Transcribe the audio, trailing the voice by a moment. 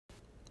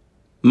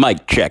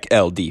Mic check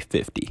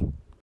LD50.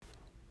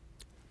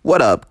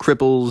 What up,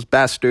 cripples,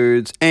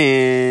 bastards,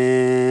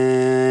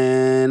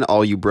 and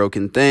all you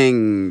broken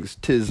things?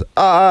 'Tis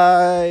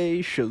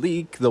I,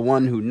 Shalik, the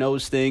one who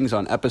knows things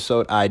on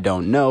episode I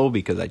don't know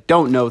because I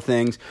don't know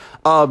things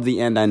of the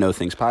And I Know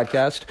Things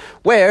podcast,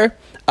 where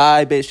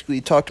I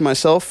basically talk to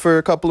myself for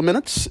a couple of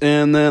minutes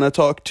and then I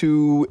talk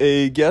to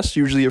a guest,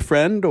 usually a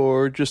friend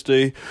or just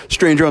a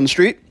stranger on the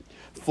street,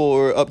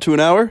 for up to an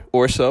hour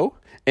or so.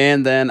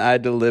 And then I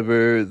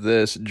deliver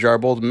this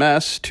jarbled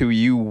mess to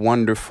you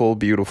wonderful,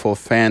 beautiful,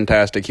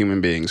 fantastic human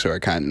beings who are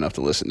kind enough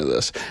to listen to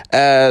this,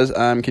 as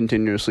I'm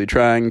continuously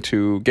trying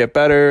to get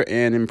better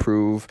and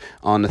improve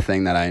on the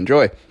thing that I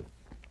enjoy.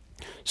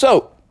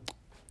 So,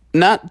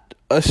 not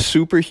a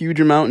super huge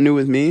amount new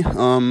with me,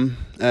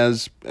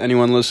 as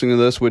anyone listening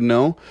to this would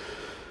know.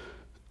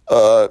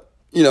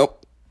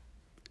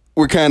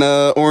 We're kind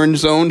of orange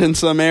zoned in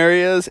some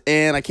areas,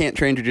 and I can't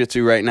train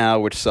jiu-jitsu right now,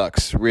 which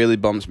sucks. Really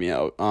bums me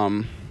out.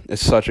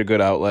 It's such a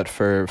good outlet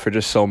for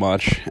just so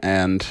much.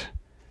 And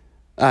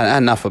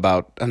enough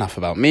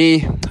about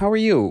me. How are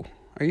you?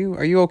 Are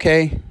you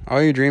okay?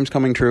 Are your dreams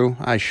coming true?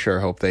 I sure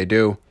hope they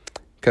do.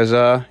 Because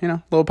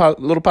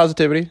little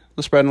positivity,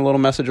 we're spreading a little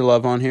message of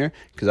love on here.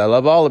 Because I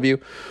love all of you.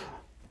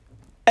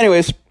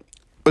 Anyways,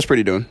 what's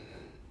Pretty doing?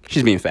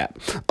 She's being fat.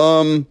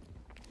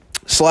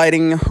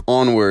 Sliding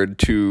onward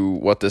to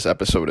what this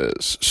episode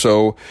is.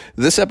 So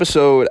this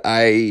episode,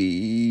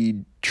 I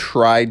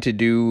tried to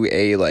do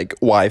a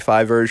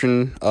Wi-Fi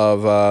version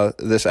of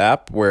this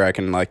app where I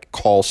can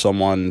call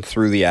someone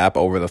through the app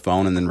over the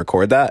phone and then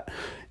record that.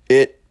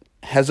 It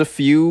has a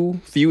few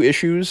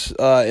issues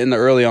in the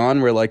early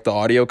on where the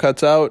audio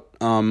cuts out,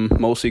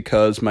 mostly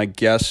because my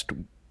guest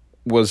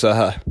was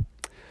not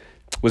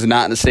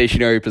in a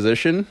stationary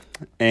position,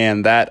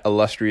 and that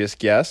illustrious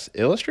guest,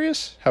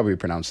 however you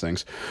pronounce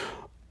things,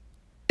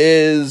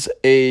 is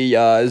a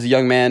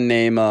young man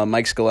named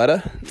Mike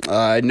Scaletta.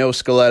 I know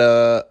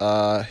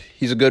Scaletta.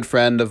 He's a good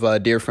friend of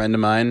a dear friend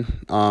of mine,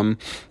 and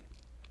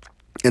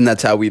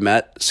that's how we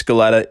met.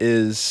 Scaletta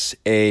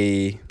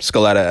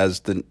as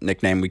the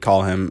nickname we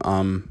call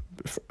him.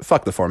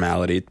 Fuck the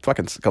formality.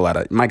 Fucking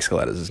Scaletta. Mike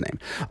Scaletta is his name.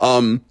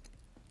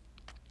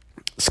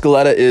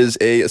 Scaletta is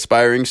a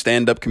aspiring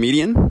stand-up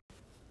comedian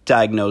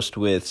diagnosed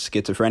with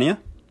schizophrenia,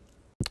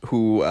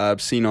 who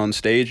I've seen on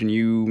stage, and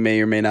you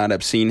may or may not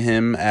have seen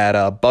him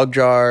at Bug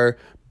Jar,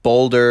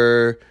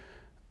 Boulder,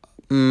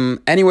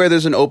 anywhere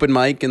there's an open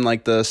mic in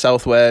the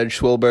South Wedge,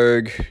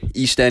 Swilberg,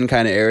 East End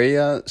kind of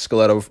area.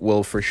 Scaletta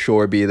will for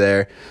sure be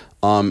there.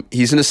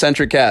 He's an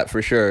eccentric cat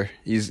for sure.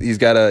 He's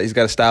got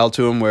a style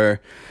to him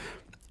where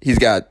he's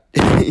got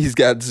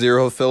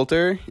zero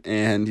filter,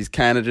 and he's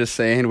kind of just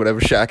saying whatever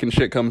shocking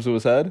shit comes to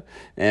his head,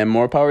 and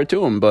more power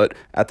to him. But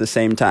at the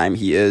same time,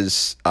 he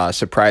is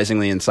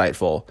surprisingly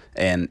insightful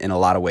and in a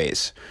lot of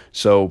ways.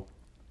 So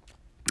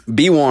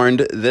be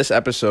warned, this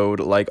episode,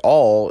 like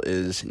all,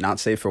 is not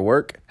safe for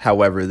work.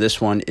 However, this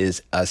one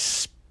is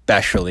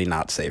especially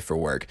not safe for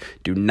work.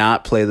 Do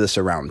not play this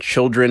around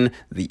children,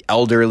 the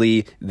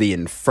elderly, the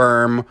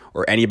infirm,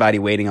 or anybody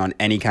waiting on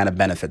any kind of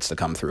benefits to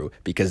come through,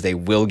 because they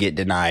will get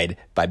denied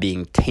by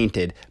being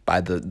tainted by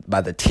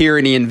the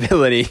tyranny and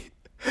villainy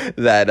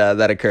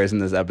that occurs in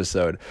this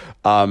episode.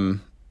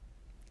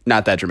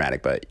 Not that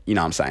dramatic, but you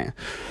know what I'm saying.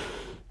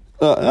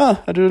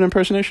 I did an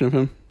impersonation of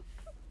him.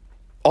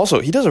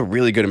 Also, he does a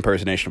really good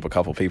impersonation of a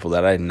couple people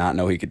that I did not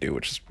know he could do,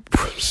 which is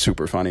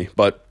super funny.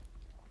 But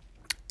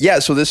yeah,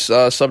 so this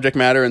subject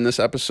matter in this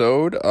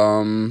episode,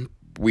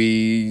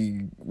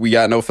 we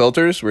got no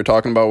filters. We're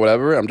talking about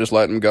whatever. I'm just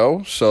letting him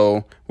go.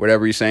 So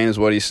whatever he's saying is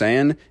what he's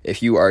saying.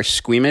 If you are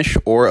squeamish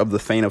or of the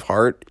faint of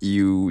heart,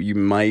 you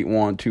might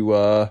want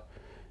to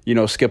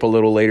skip a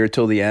little later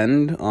till the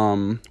end,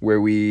 where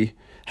we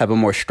have a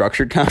more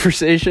structured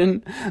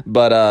conversation.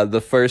 But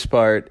the first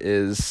part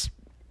is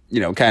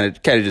kind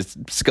of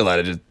just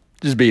Scaletta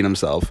just being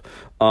himself,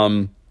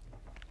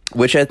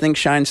 which I think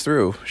shines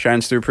through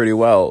pretty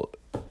well.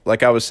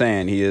 Like I was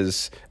saying, he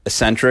is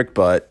eccentric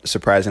but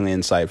surprisingly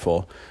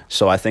insightful.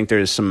 So I think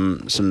there's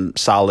some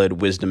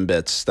solid wisdom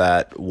bits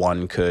that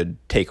one could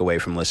take away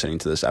from listening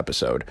to this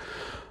episode.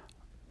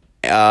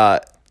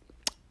 The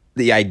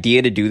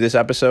idea to do this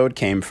episode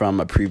came from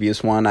a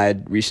previous one I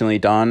had recently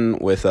done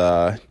with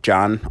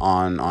John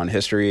on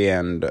history,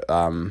 and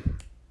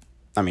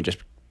we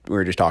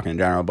were just talking in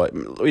general, but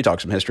we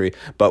talked some history.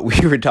 But we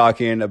were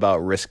talking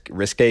about risk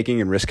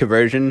taking and risk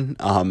aversion,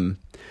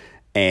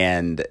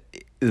 and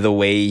the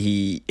way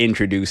he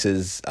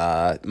introduces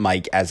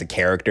Mike as a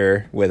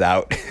character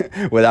without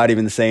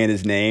even saying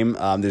his name.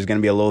 There's going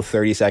to be a little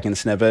 30-second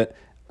snippet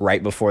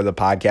right before the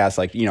podcast,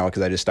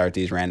 because I just start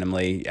these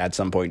randomly at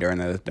some point during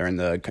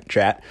the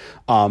chat.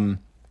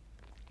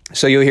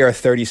 So you'll hear a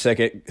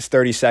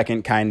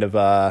 30-second kind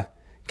of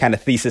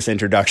thesis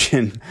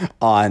introduction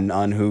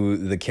on who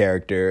the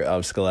character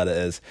of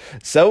Scaletta is.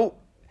 So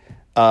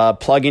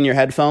plug in your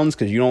headphones,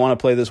 because you don't want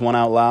to play this one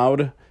out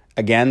loud.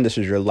 Again, this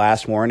is your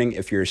last warning.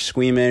 If you're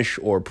squeamish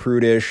or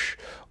prudish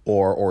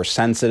or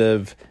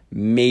sensitive,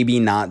 maybe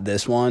not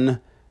this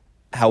one.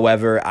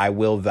 However, I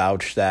will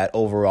vouch that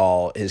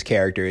overall his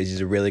character is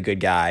he's a really good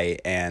guy,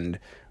 and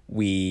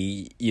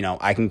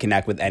I can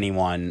connect with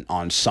anyone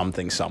on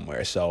something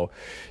somewhere. So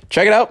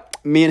check it out.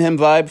 Me and him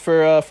vibe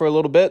for a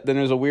little bit. Then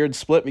there's a weird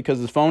split because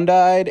his phone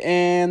died,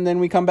 and then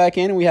we come back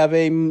in and we have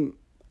a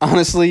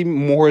honestly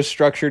more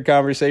structured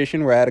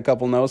conversation where I had a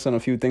couple notes on a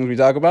few things we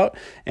talk about.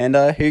 And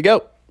here you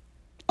go.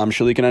 I'm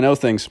Shalik and I know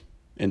things.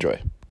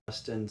 Enjoy.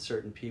 In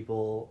certain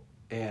people,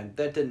 and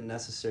that didn't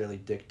necessarily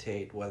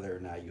dictate whether or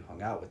not you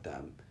hung out with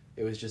them.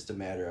 It was just a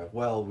matter of,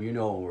 well, when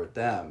we're with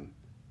them,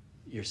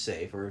 you're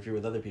safe, or if you're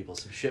with other people,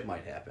 some shit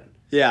might happen.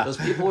 Yeah. Those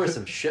people where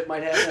some shit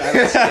might happen, I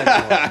don't see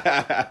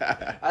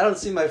anyone. I don't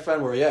see my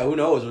friend where, who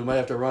knows, we might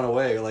have to run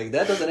away. Like,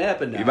 that doesn't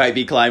happen now. You might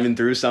be climbing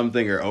through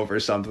something or over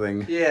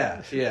something.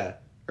 Yeah.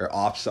 Or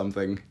off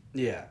something.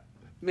 Yeah.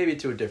 Maybe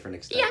to a different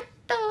extent.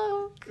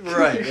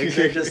 Right.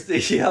 They're just,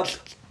 yep.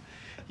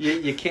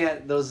 You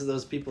can't,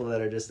 those people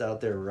that are just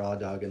out there raw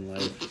dogging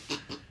life.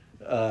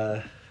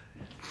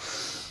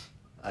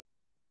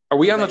 Are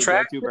we on the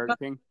track?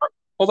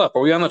 Hold up,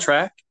 are we on the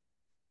track?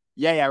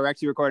 Yeah, we're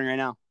actually recording right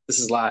now. This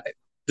is live.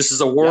 This is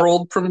a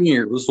world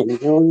premiere. This is a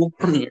world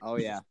premiere. Oh,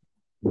 yeah.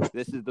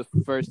 This is the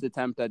first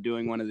attempt at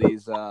doing one of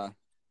these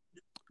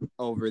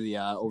over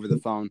the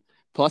phone.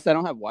 Plus, I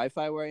don't have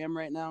Wi-Fi where I am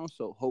right now,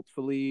 so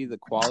hopefully the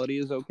quality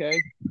is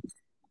okay.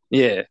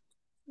 Yeah.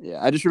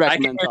 Yeah, I just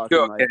recommend talking.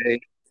 Okay.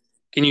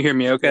 Can you hear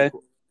me okay?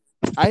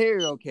 I hear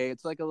you okay.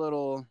 It's like a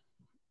little...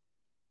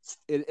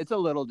 It's a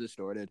little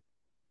distorted.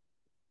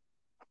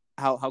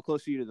 How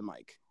close are you to the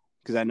mic?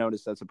 Because I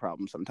noticed that's a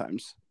problem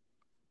sometimes.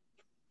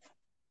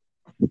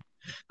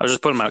 I was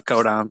just putting my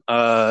coat on.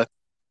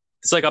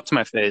 It's like up to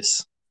my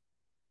face.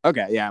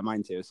 Okay, yeah,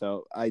 mine too.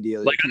 So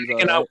ideally, like I'm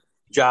making out with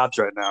Jobs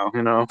right now.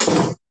 You know.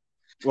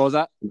 What was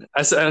that?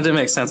 I said it didn't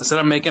make sense. I said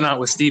I'm making out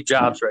with Steve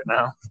Jobs right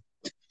now.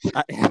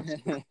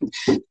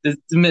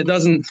 It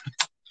doesn't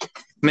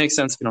make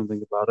sense if you don't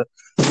think about it.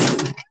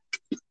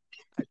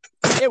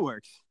 It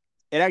works.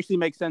 It actually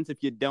makes sense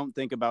if you don't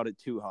think about it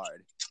too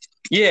hard.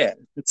 Yeah,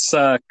 it's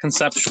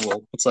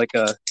conceptual. It's like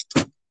I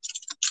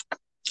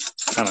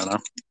don't know.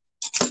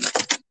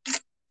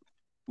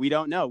 We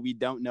don't know. We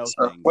don't know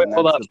So, things. wait,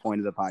 hold that's up. the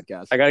point of the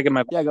podcast. I gotta get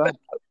my. Yeah, go ahead.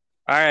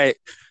 All right,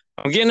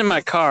 I'm getting in my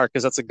car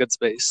because that's a good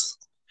space.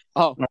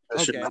 Oh,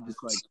 okay.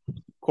 Just like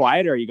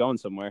quiet, or are you going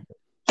somewhere?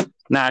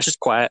 Nah, it's just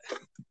quiet.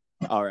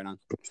 All right, on.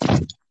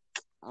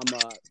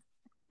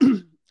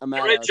 I'm I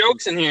write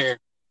jokes in here.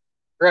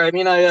 Right. I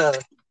mean,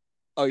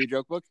 Oh, your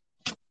joke book?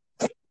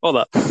 Hold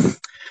up. I'm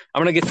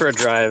gonna get for a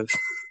drive.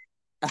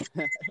 All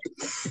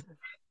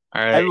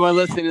right. Everyone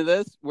listening to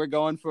this, we're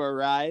going for a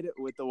ride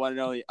with the one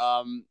and only.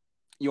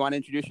 You want to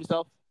introduce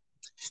yourself?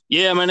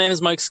 Yeah, my name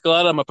is Mike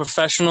Scaletta. I'm a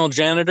professional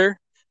janitor,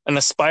 an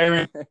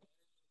aspiring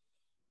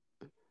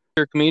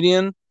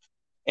comedian,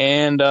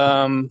 and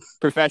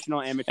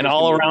professional amateur, an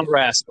all-around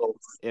rascal.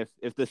 If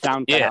the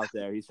sound cut out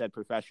there, he said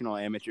professional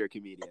amateur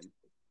comedian.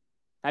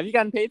 Have you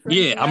gotten paid for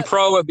anything I'm yet?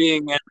 pro at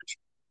being amateur.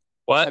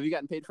 What? Have you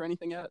gotten paid for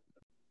anything yet?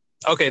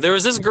 Okay, there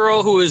was this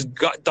girl who was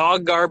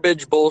dog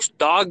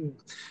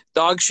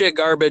shit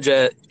garbage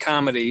at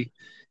comedy,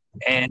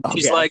 and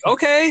she's like,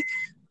 okay,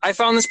 I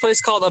found this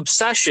place called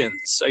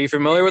Obsessions. Are you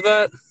familiar with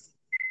that?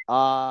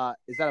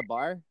 Is that a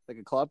bar? Like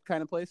a club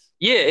kind of place?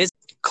 Yeah, it's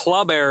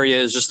club area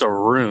is just a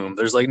room.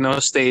 There's like no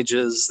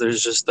stages.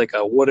 There's just like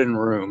a wooden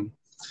room.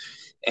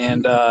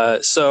 And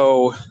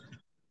so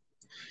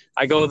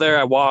I go there,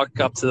 I walk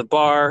up to the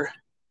bar,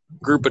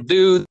 group of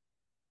dudes.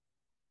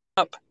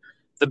 Up.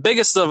 The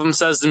biggest of them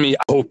says to me,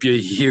 I hope you're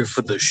here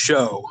for the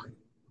show.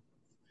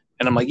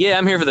 And I'm like, yeah,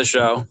 I'm here for the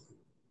show.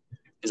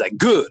 He's like,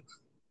 good.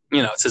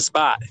 You know, it's his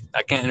spot.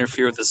 I can't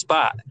interfere with his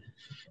spot.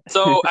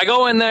 So I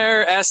go in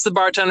there, ask the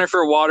bartender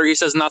for water. He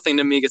says nothing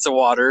to me, gets a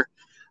water.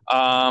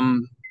 All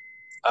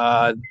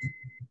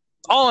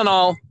in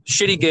all,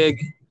 shitty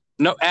gig.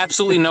 No,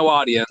 absolutely no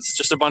audience.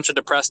 Just a bunch of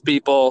depressed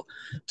people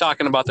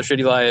talking about their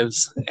shitty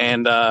lives.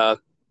 And I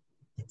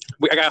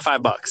got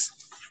 $5.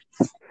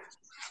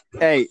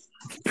 Hey,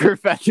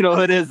 professional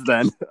it is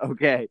then.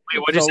 Okay. Wait,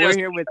 what'd you say? We're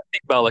here with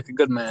Bell, like a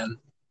good man.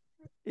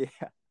 Yeah.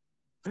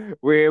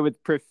 We're here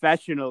with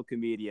professional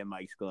comedian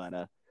Mike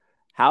Scaletta.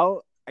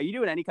 How are you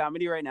doing any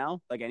comedy right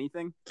now? Like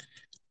anything?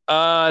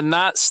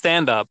 Not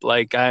stand up.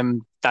 Like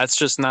that's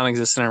just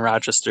non-existent in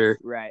Rochester.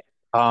 Right.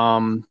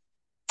 I'm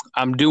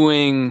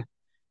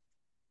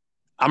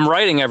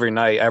writing every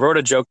night. I wrote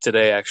a joke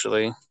today,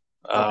 actually.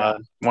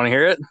 Want to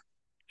hear it?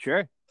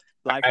 Sure.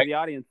 Live for the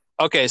audience.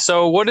 Okay,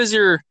 so what is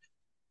your...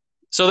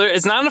 So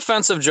it's not an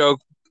offensive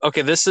joke.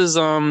 Okay, this is...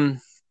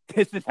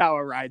 This is how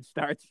a ride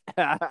starts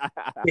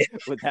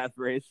with that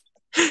phrase.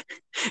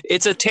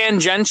 It's a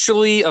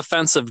tangentially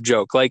offensive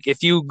joke. Like,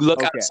 if you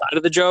look outside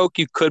of the joke,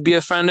 you could be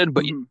offended,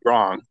 but you're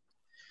wrong.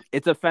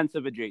 It's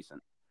offensive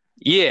adjacent.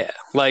 Yeah,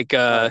 like...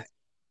 Yeah,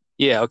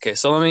 okay,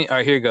 so let me... All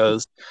right, here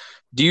goes.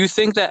 Do you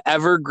think that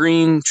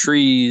evergreen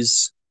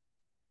trees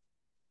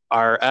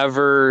are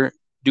ever...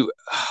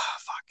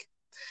 Fuck.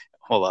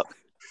 Hold up.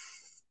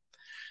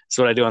 That's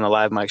what I do on the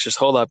live mics. Just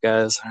hold up,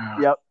 guys.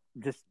 Yep.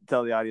 Just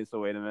tell the audience to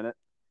wait a minute.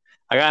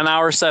 I got an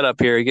hour set up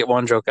here. You get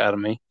one joke out of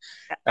me.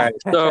 All right.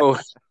 So,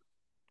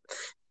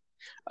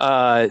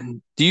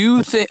 do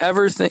you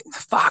ever think?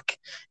 Fuck.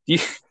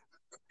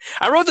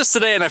 I wrote this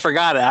today and I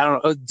forgot it. I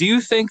don't know. Do you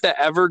think that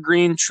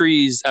evergreen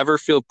trees ever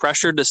feel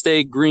pressured to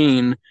stay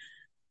green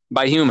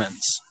by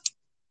humans?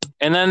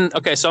 And then,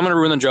 okay, so I'm going to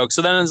ruin the joke.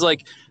 So then it's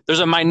like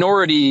there's a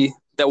minority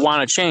that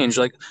want to change.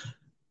 Like,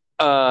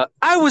 I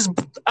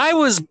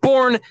was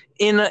born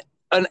in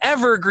an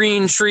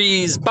evergreen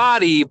tree's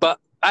body, but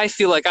I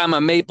feel like I'm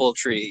a maple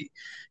tree.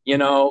 You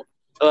know,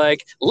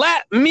 like,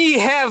 let me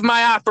have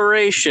my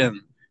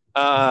operation.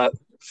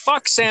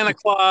 Fuck Santa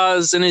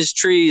Claus and his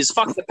trees.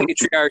 Fuck the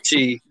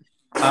patriarchy.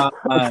 So,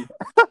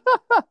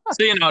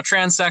 you know,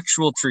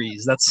 transsexual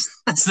trees.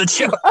 That's the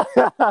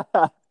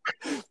joke.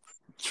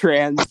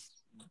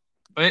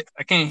 Wait,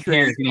 I can't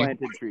hear you.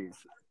 Transplanted trees.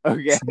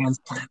 Okay.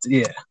 Transplanted,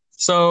 yeah.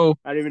 So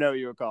I don't even know what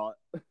you would call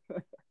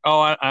it.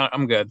 Oh,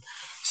 I'm good.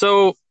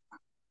 So,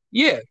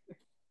 yeah.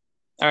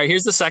 All right,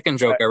 here's the second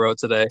joke I wrote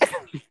today.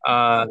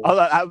 Hold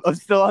on, I'm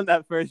still on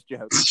that first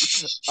joke.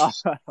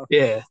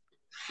 Yeah.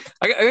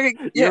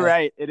 You're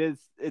right.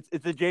 It's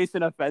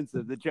adjacent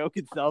offensive. The joke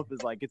itself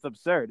is like, it's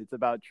absurd. It's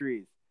about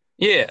trees.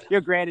 Yeah.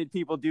 Granted,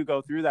 people do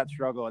go through that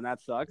struggle, and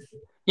that sucks.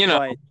 You know.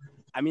 But,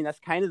 I mean, that's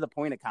kind of the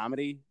point of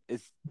comedy,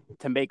 is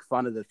to make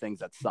fun of the things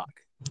that suck.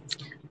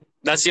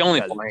 That's the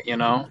only point, you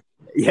know?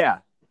 Yeah.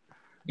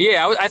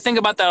 Yeah, I think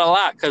about that a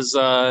lot because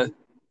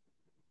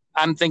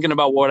I'm thinking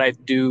about what I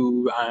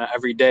do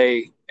every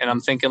day, and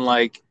I'm thinking,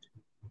 like,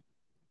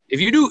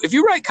 if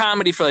you write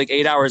comedy for like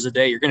 8 hours a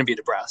day, you're going to be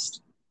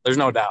depressed. There's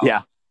no doubt.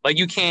 Yeah. Like,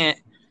 you can't,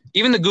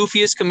 even the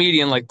goofiest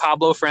comedian like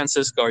Pablo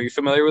Francisco, are you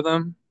familiar with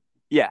him?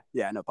 Yeah,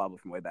 I know Pablo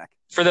from way back.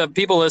 For the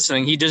people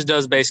listening, he just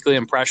does basically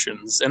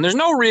impressions, and there's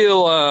no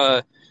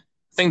real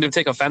thing to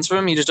take offense from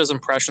him. He just does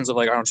impressions of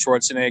like Arnold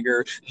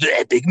Schwarzenegger,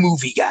 the big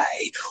movie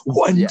guy,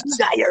 one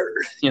desire,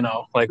 you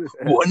know, like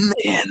one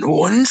man,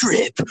 one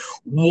trip,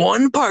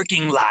 one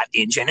parking lot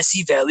in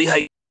Genesee Valley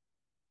Heights.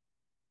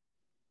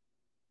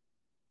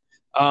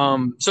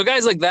 So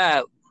guys like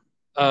that,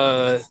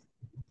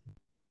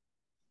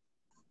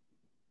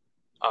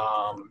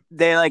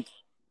 they like,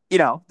 you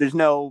know, there's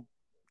no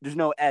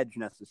edge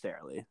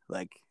necessarily,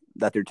 like,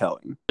 that they're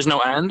towing. There's no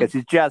end. Because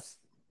it's just,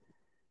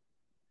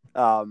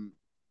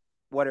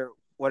 what are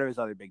his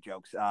other big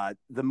jokes?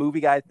 The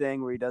movie guy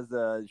thing where he does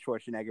the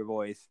Schwarzenegger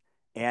voice,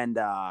 and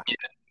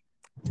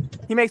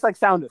he makes like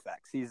sound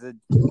effects. He's a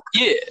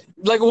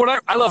like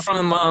what I love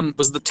from him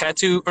was the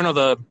tattoo, or no,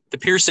 the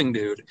piercing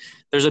dude.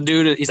 There's a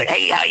dude. He's like,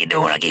 "Hey, how you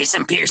doing? I gave you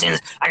some piercings.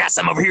 I got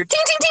some over here.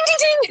 Ting ting ting ting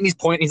ting." And he's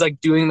pointing. He's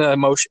like doing the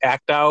motion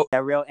act out. Yeah,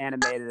 real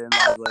animated and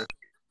lovely.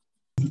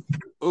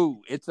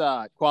 Ooh, it's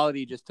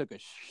quality just took a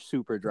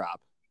super drop.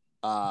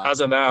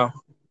 How's it now?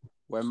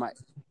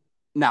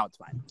 Now it's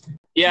fine.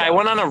 Yeah, I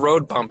went on a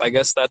road bump. I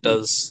guess that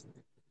does.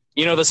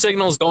 You know, the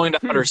signal's going to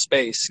outer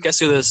space. Guess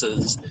who this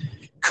is?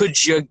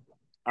 Could you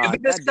give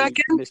it a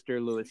second?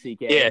 Mr. Louis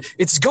C.K. Yeah,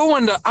 it's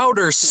going to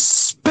outer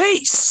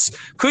space.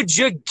 Could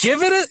you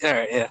give it a... All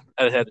right, yeah,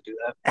 I had to do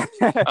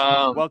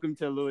that. Welcome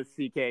to Louis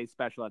C.K.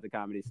 special at the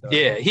Comedy Store.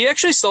 Yeah, he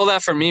actually stole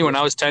that from me when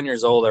I was 10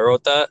 years old. I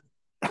wrote that.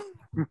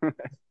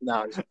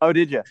 No. Oh,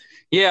 did you?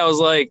 Yeah, I was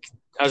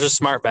just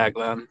smart back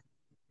then.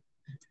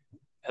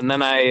 And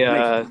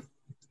then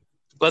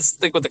let's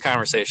stick with the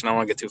conversation. I don't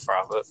want to get too far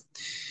off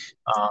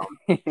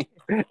it.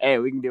 Hey,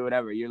 we can do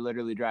whatever. You're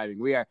literally driving.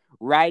 We are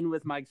riding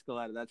with Mike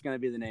Scaletta. That's going to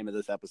be the name of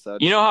this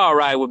episode. You know how a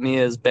ride with me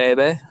is,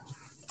 baby.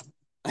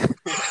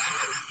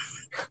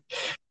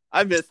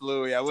 I miss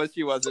Louis. I wish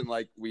he wasn't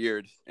like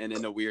weird and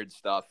into weird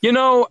stuff. You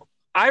know,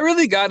 I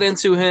really got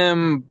into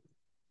him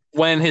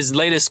when his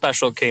latest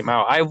special came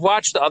out. I've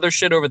watched the other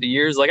shit over the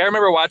years. Like, I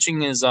remember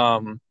watching his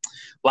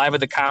Live at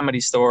the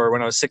Comedy Store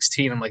when I was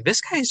 16. I'm like,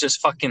 this guy's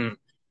just fucking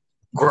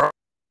grown.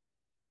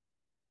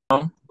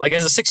 Like,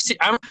 as a 16,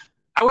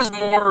 I was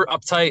more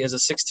uptight as a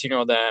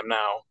 16-year-old than I am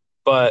now.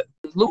 But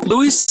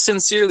Louis'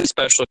 Sincerely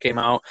special came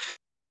out.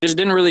 I just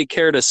didn't really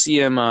care to see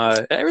him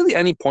at really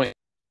any point.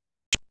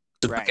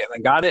 Right. I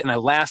got it, and I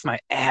laughed my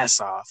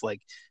ass off,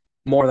 like,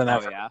 more than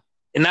ever. Yeah.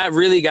 And that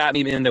really got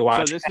me into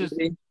watching.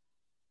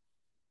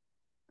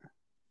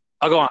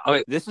 I'll go on.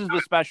 Okay. This is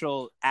the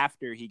special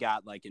after he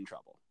got, like, in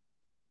trouble.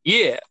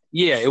 Yeah,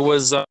 it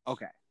was.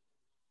 Okay.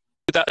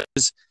 I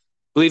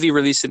believe he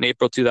released it in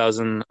April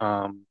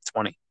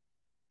 2020.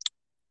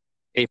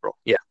 April,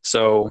 yeah.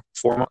 So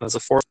 4 months. That's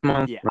the fourth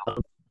month. Yeah.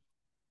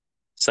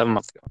 7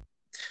 months ago.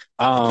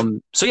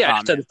 So yeah,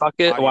 I said fuck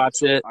it,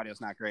 watch it.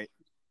 Audio's not great.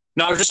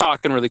 No, I was just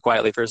talking really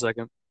quietly for a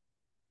second.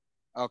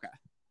 Okay.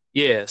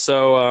 Yeah.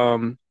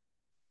 So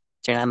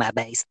turn on my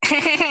bass.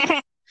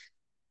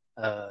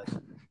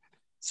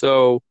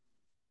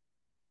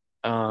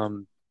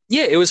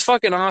 Yeah, it was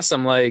fucking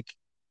awesome. Like,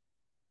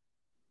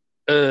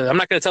 I'm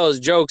not gonna tell his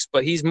jokes,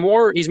 but he's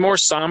more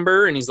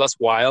somber and he's less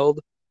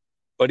wild,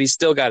 but he's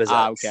still got his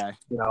eyes. Okay.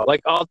 You know,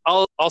 like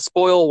I'll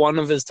spoil one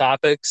of his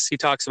topics. He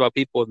talks about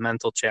people with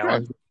mental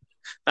challenge,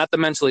 not the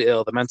mentally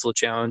ill, the mental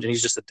challenge, and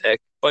he's just a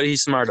dick, but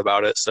he's smart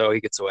about it, so he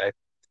gets away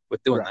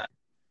with doing that.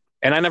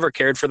 And I never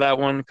cared for that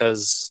one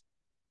because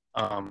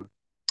Um,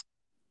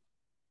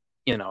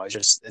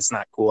 it's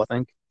not cool, I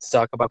think, to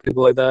talk about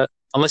people like that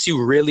unless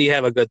you really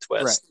have a good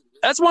twist. Right.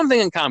 That's one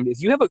thing in comedy.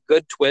 If you have a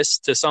good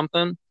twist to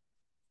something,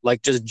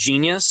 like just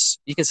genius,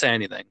 you can say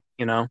anything,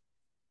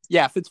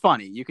 Yeah, if it's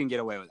funny, you can get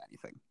away with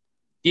anything.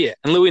 Yeah,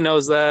 and Louis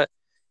knows that.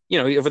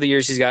 Over the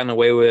years he's gotten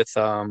away with.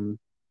 Let's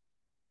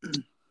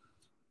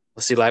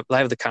see, Live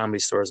at the Comedy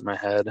Store is in my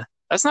head.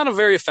 That's not a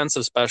very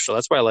offensive special.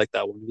 That's why I like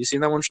that one. Have you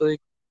seen that one, Shalik?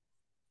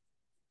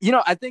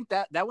 I think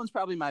that one's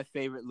probably my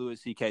favorite Louis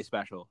C.K.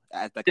 special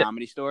at the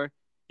Comedy Store.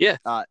 Yeah.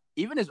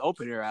 Even his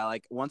opener,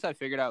 once I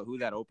figured out who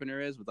that opener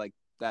is with like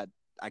that,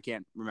 I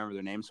can't remember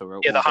their name, so we're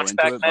the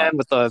Hunchback Man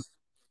with the.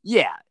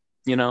 Yeah.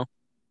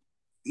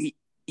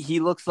 He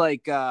looks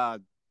like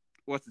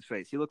what's his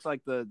face? He looks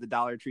like the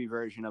Dollar Tree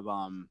version of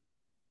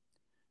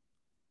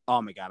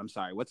Oh my God, I'm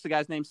sorry. What's the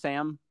guy's name?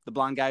 Sam, the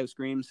blonde guy who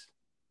screams.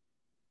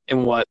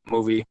 In what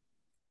movie?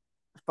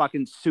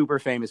 Fucking super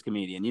famous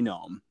comedian. You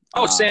know him.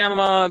 Oh, Sam.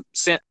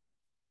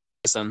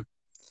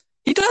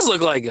 He does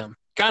look like him,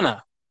 kind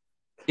of.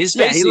 His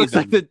face. He looks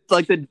like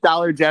the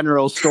Dollar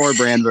General store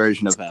brand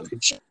version of him.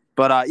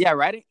 But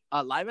writing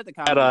Live at the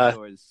Comedy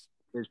Store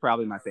is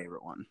probably my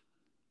favorite one.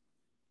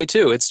 Me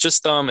too. It's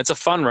just it's a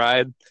fun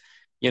ride.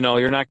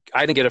 You're not.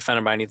 I didn't get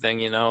offended by anything.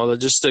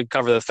 Just to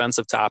cover the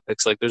offensive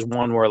topics. Like there's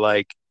one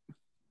where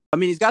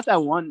he's got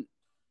that one.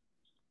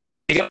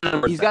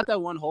 He's got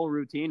that one whole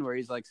routine where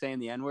he's like saying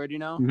the N-word,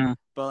 Mm-hmm.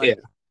 But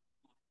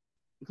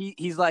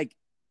he's like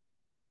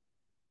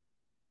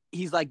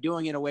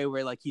doing it in a way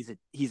where like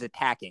he's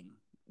attacking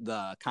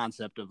the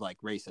concept of like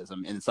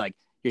racism, and it's like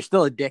you're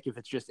still a dick if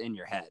it's just in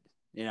your head,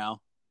 So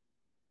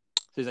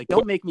he's like,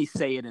 don't make me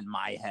say it in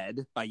my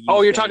head by you.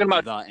 Oh, you're talking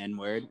about the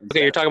N-word.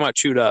 Okay, you're talking about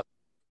Chewed Up.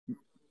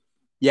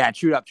 Yeah,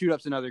 Chewed Up. Chewed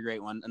Up's another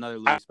great one. Another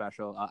Louis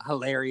special.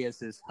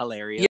 Hilarious is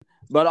hilarious. Yeah.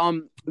 But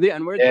the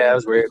N-word. Yeah, that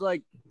was weird.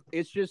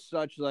 It's just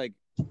such like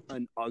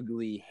an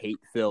ugly,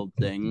 hate-filled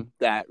thing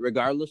that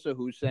regardless of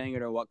who's saying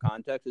it or what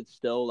context, it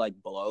still like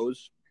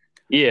blows.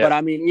 Yeah.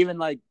 But even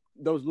like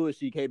those Louis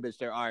C.K. bits,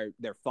 they're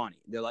funny.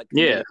 They're like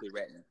comedically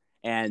written.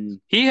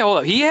 And he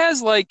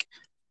has like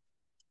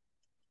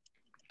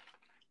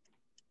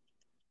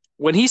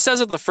when he says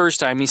it the first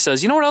time, he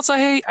says, "You know what else I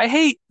hate? I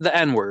hate the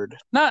N-word."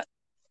 Not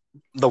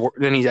the word.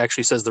 Then he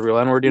actually says the real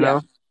N-word. You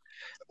know,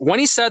 when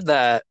he said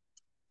that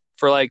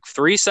for like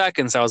 3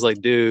 seconds, I was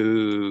like,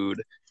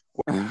 "Dude."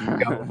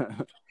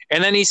 And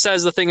then he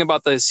says the thing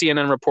about the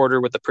CNN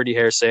reporter with the pretty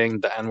hair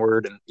saying the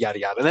N-word and yada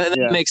yada. And then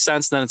it makes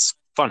sense. Then it's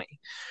funny.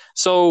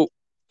 So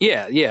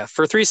yeah.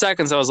 For 3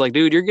 seconds, I was like,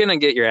 "Dude, you're gonna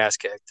get your ass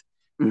kicked."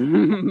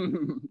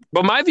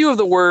 But my view of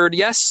the word,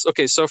 yes.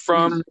 Okay, so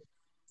from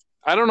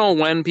I don't know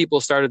when people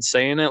started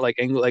saying it, like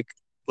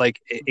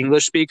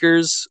English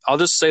speakers. I'll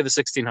just say the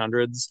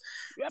 1600s.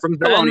 From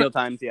colonial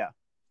times,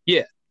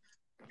 yeah.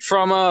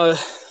 From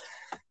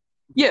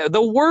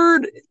the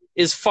word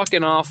is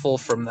fucking awful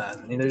from then.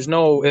 I mean, there's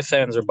no ifs,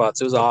 ands, or buts.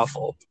 It was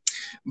awful.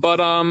 But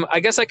I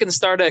guess I can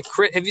start at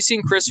have you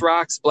seen Chris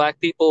Rock's Black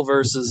People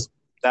versus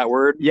that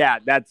word? Yeah,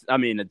 it's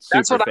super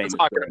that's what famous I'm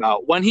talking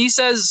about. When he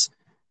says,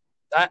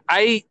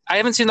 I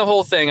haven't seen the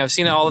whole thing. I've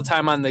seen it all the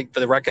time on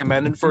the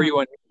recommended for you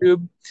on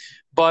YouTube.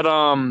 But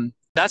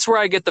that's where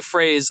I get the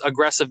phrase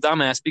aggressive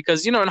dumbass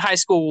because, in high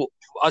school,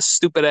 us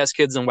stupid ass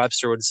kids in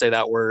Webster would say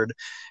that word.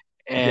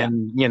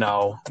 And,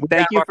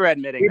 Thank you for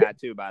admitting that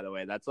too, by the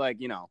way. That's like,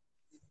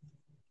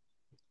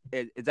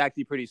 it's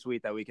actually pretty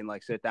sweet that we can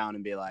like sit down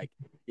and be like,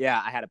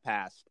 yeah, I had a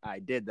past. I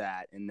did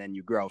that. And then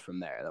you grow from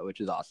there,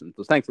 which is awesome.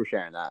 So thanks for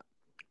sharing that.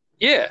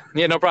 Yeah,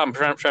 no problem.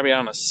 Trying to be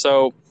honest.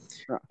 So,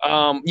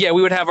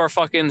 we would have our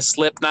fucking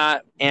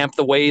Slipknot amp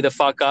the way the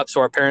fuck up so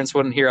our parents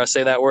wouldn't hear us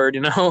say that word,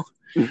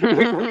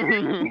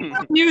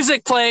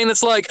 Music playing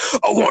that's like,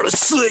 I want to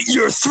slit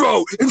your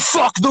throat and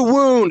fuck the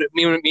wound.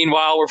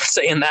 Meanwhile, we're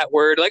saying that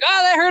word like,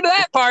 I heard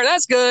that part.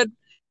 That's good.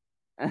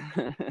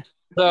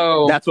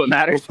 So that's what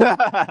matters.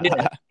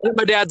 Yeah.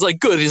 My dad's like,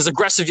 good. He's an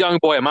aggressive young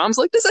boy. And Mom's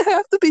like, does it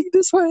have to be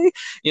this way?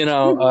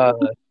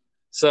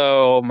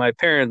 So my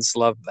parents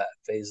loved that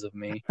phase of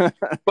me.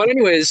 But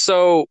anyways,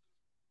 so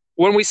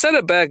when we said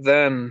it back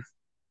then,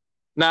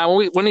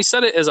 when he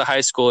said it as a high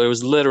schooler, it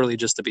was literally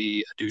just to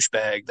be a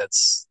douchebag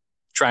that's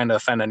trying to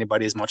offend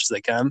anybody as much as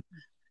they can.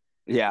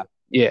 Yeah.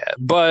 Yeah.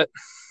 But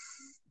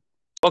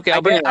okay, I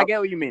get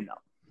what you mean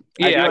though.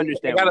 Yeah, I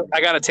understand.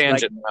 I got a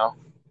tangent now.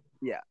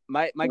 Yeah,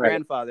 my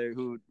grandfather,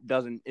 who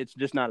doesn't, it's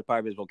just not a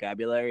part of his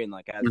vocabulary, and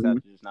like as such,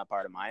 it's just not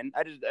part of mine.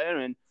 I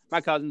mean, my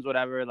cousins,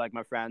 whatever, like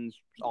my friends,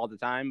 all the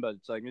time, but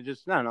it's like I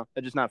don't know,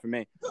 it's just not for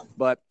me.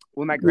 But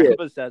when my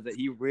grandpa says it,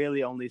 he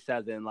really only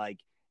says it in like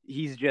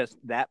he's just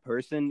that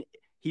person.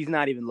 He's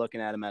not even looking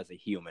at him as a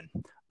human.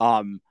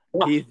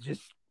 He's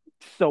just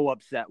so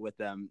upset with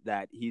them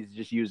that he's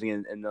just using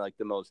it in like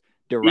the most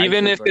derisive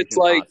even if it's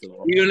like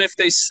possible.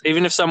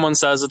 even if someone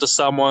says it to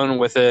someone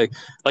with an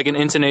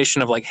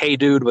intonation of like, hey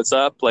dude, what's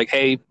up, like,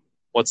 hey,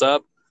 what's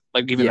up,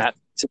 like even that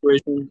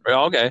situation.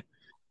 Okay,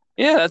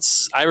 yeah,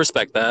 I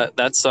respect that.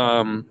 That's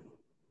I'm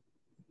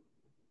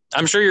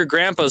sure your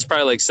grandpa's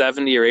probably like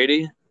 70 or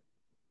 80.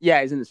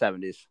 Yeah, he's in the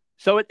 70s.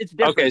 So it's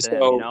different Okay, to him,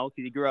 so- you know,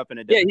 because he grew up in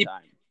a different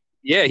time.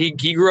 Yeah, he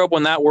grew up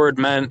when that word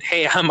meant,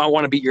 hey, I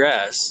want to beat your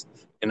ass.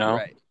 You know?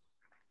 Right.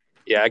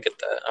 Yeah, I get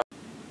that.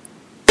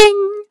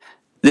 Ding!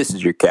 This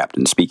is your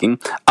captain speaking.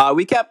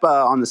 We kept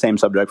on the same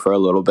subject for a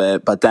little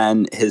bit, but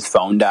then his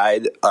phone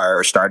died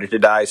or started to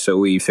die, so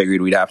we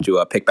figured we'd have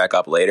to pick back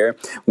up later.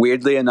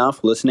 Weirdly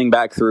enough, listening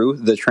back through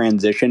the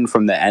transition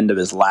from the end of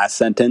his last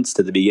sentence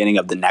to the beginning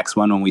of the next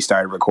one when we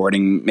started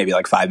recording maybe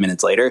like 5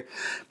 minutes later,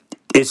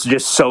 it's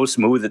just so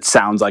smooth it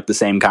sounds like the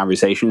same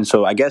conversation.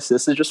 So I guess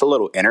this is just a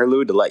little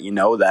interlude to let you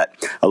know that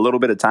a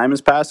little bit of time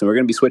has passed and we're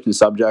going to be switching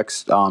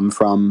subjects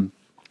from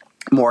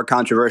more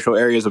controversial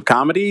areas of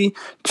comedy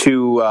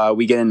to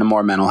we get into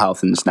more mental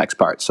health in this next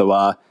part.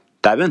 So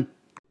dive in.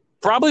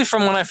 Probably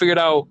from when I figured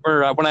out,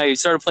 or when I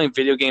started playing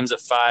video games at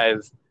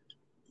 5,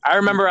 I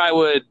remember I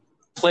would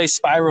play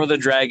Spyro the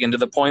Dragon to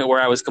the point where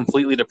I was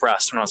completely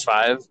depressed when I was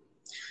 5.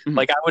 Mhm.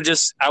 Like I would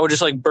just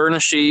like burn a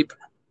sheep,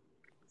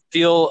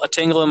 feel a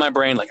tingle in my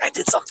brain, like I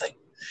did something.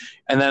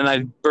 And then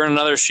I'd burn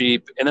another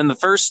sheep, and then the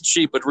first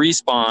sheep would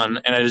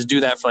respawn, and I just do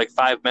that for like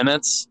 5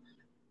 minutes.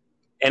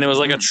 And it was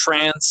like a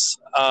trance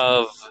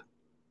of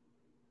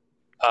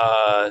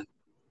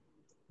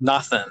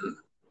nothing,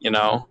 you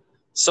know?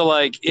 So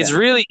like it's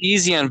really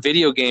easy on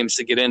video games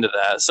to get into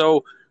that.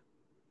 So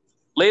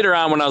later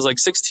on when I was like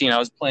 16, I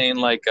was playing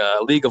like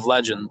League of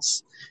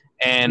Legends.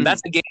 And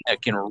that's a game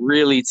that can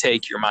really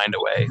take your mind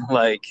away.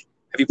 Like,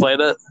 have you played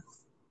it?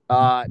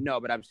 No,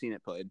 but I've seen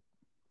it played.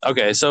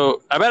 Okay,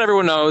 so I bet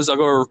everyone knows. I'll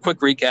go over a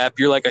quick recap.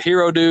 You're like a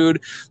hero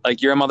dude.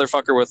 Like you're a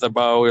motherfucker with a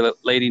bow. You're a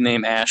lady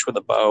named Ash with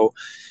a bow.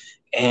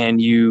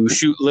 And you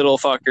shoot little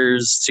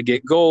fuckers to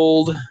get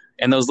gold,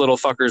 and those little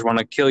fuckers want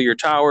to kill your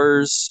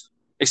towers.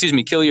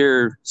 Kill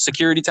your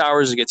security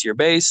towers to get to your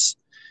base.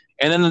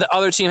 And then the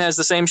other team has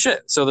the same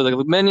shit. So they're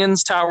like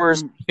minions,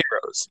 towers,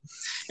 heroes.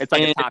 It's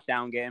like a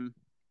top-down game.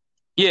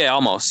 Yeah,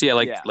 almost. Yeah,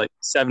 like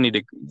 70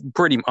 to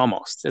pretty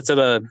almost. It's at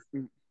a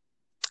kind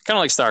of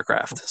like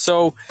StarCraft.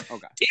 So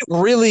it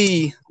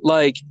really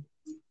like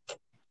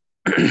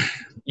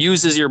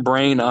uses your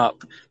brain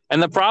up. And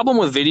the problem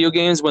with video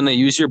games when they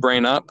use your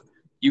brain up,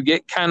 you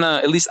get kind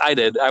of, at least I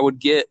did, I would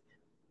get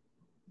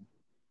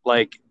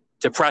like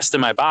depressed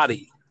in my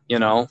body, you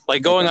know,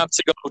 like going up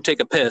to go take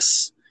a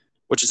piss,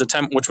 which was a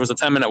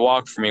 10-minute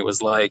walk for me,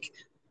 was like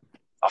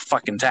a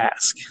fucking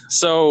task.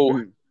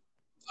 So,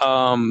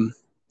 so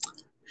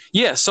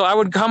I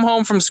would come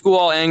home from school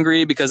all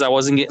angry because I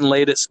wasn't getting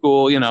laid at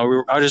school. You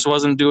know, I just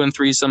wasn't doing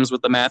threesomes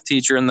with the math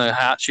teacher and the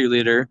hot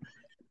cheerleader.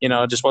 You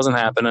know, it just wasn't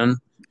happening.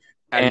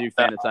 How did you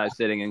fantasize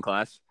sitting in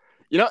class?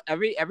 You know,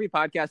 every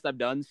podcast I've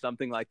done,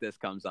 something like this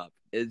comes up.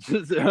 It's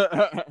just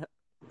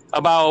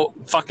about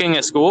fucking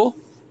at school.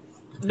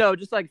 No,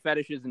 just like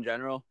fetishes in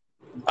general.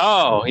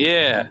 Oh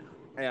yeah,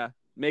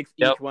 makes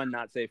each one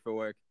not safe for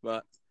work.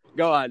 But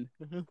go on.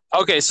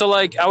 Okay, so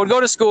like I would go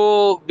to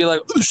school, be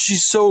like, oh,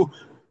 she's so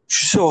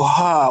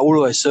hot. What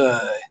do I say?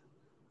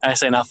 I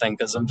say nothing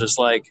because I'm just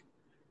like,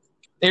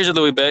 here's a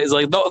Louis bit. It's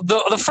like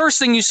the first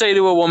thing you say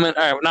to a woman.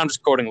 All right, now I'm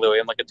just quoting Louis.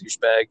 I'm like a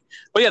douchebag.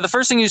 But yeah, the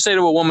first thing you say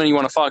to a woman you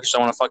want to fuck, I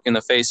want to fuck you in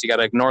the face. You got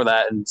to ignore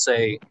that and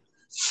say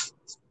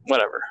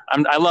whatever.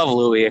 I love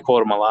Louis. I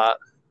quote him a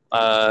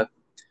lot.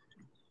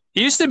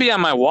 He used to be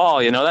on my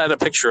wall. You know, I had a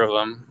picture of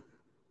him.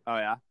 Oh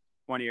yeah,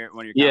 one of your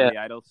comedy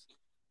idols.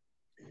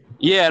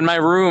 Yeah, in my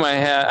room I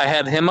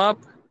had him up,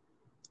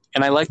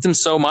 and I liked him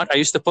so much. I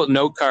used to put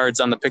note cards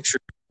on the picture.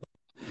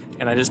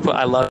 And I just put,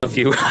 I love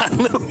you. I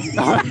love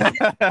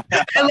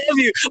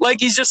you. Like,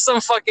 he's just some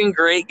fucking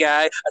great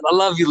guy. I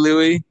love you,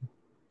 Louis.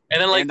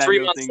 And then, like, 3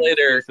 months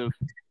later. Exclusive.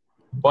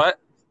 What?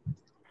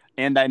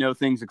 And I know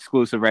things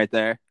exclusive right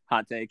there.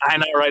 Hot take. I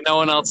know, right? No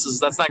one else is.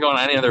 That's not going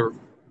on any other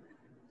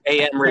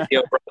AM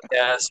radio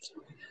broadcast.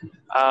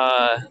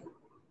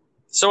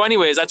 So,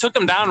 anyways, I took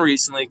him down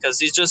recently because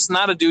he's just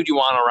not a dude you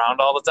want around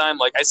all the time.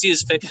 Like, I see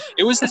his face.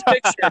 It was his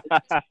picture.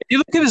 If you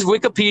look at his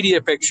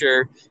Wikipedia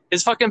picture,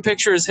 his fucking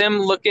picture is him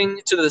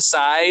looking to the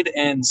side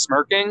and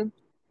smirking.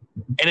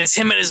 And it's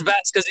him in his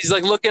vest because he's,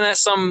 like, looking at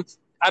some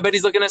 – I bet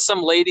he's looking at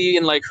some lady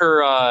and, like,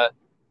 her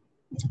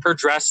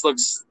dress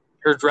looks –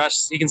 her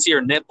dress – you can see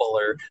her nipple,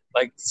 or,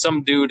 like,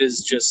 some dude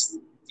is just,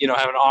 you know,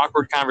 having an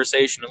awkward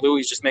conversation, and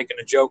Louis just making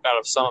a joke out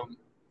of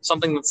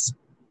something that's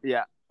 –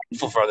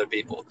 for other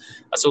people.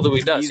 That's what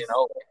Louis does, you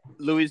know.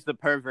 Louis the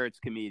pervert's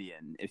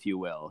comedian, if you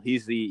will.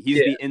 He's the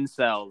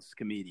incels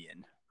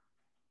comedian.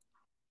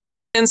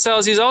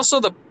 Incels. He's also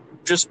the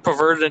just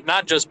perverted,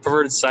 not just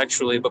perverted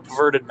sexually, but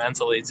perverted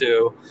mentally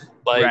too.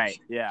 Like, right?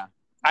 Yeah.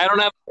 I don't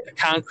have a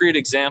concrete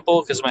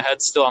example because my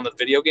head's still on the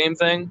video game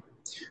thing.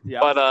 Yeah.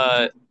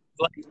 But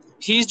like,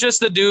 he's just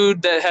the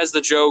dude that has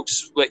the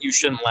jokes that you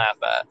shouldn't laugh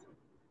at,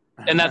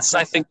 and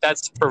I think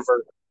that's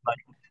perverted.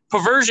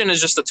 Perversion is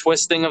just a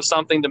twisting of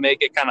something to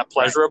make it kind of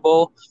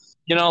pleasurable.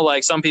 You know,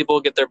 like some people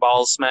get their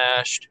balls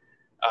smashed,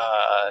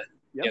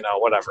 you know,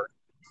 whatever.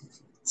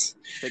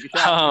 Take a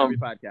shot every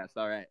podcast.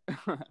 All right.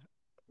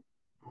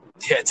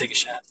 Yeah, take a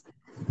shot.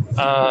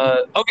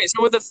 Okay,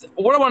 so with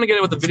what I want to get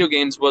at with the video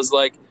games was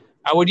like,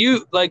 I would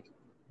use like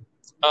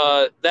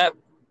that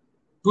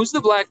who's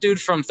the black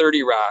dude from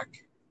 30 Rock?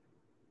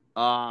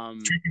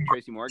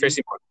 Tracy Morgan.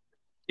 Tracy Morgan.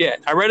 Yeah,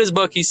 I read his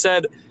book. He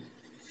said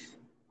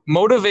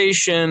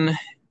motivation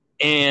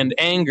and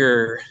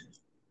anger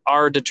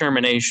are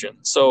determination.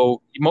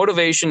 So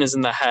motivation is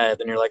in the head,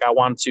 and you're like, I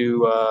want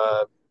to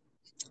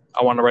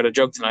write a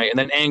joke tonight, and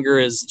then anger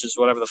is just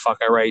whatever the fuck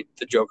I write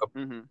the joke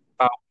about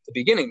at the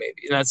beginning,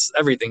 maybe. And that's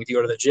everything. If you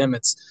go to the gym,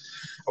 it's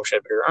I wish I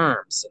had bigger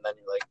arms, and then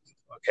you're like,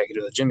 okay, I can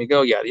do the gym. You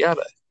go, yada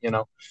yada, you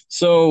know.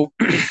 So,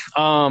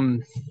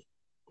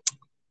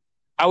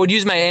 I would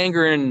use my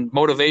anger and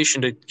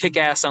motivation to kick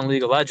ass on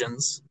League of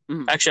Legends.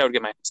 Actually, I would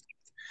get my ass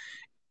kicked.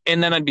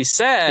 And then I'd be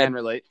sad. Can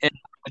relate.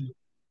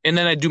 And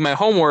then I'd do my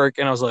homework,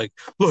 and I was like,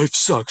 life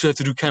sucks. I have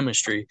to do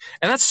chemistry.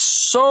 And I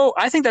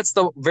think that's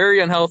very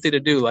unhealthy to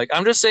do. Like,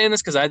 I'm just saying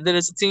this because I did it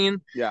as a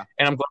teen. Yeah.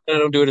 And I'm glad I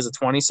don't do it as a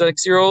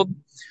 26-year-old.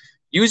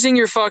 Using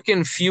your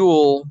fucking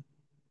fuel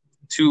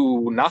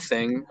to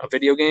nothing, a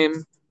video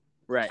game.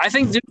 Right. I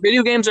think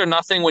video games are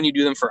nothing when you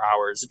do them for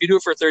hours. If you do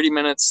it for 30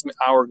 minutes,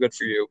 hour, good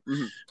for you.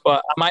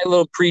 But my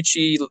little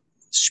preachy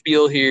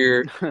spiel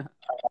here,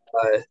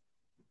 I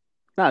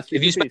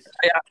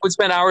would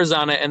spend hours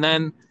on it, and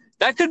then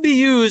that could be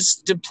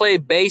used to play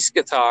bass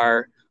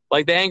guitar,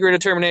 like the anger and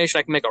determination.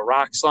 I can make a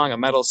rock song, a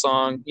metal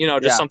song,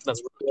 just something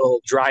that's real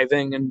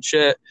driving and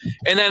shit.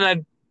 And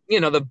then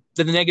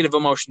the negative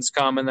emotions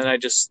come, and then I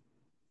just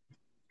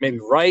maybe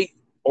write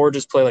or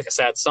just play like a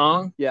sad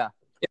song. Yeah.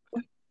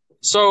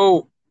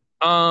 So,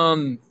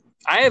 I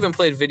haven't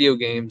played video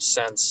games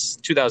since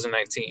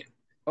 2019.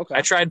 Okay.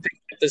 I tried picking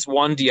up this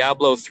one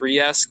Diablo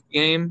 3-esque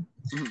game,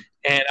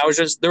 and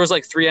there was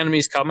like 3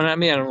 enemies coming at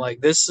me, and I'm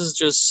like, this is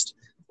just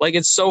like,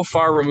 it's so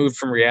far removed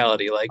from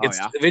reality. Like,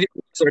 video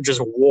games are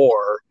just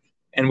war,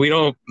 and we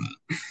don't,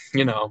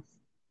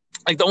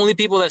 like, the only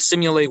people that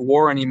simulate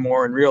war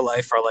anymore in real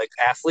life are like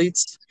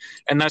athletes,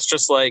 and that's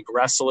just like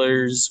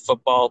wrestlers,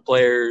 football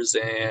players,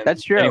 and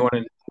that's true. Anyone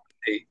in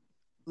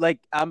like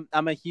I'm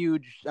a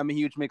huge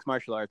mixed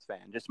martial arts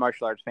fan, just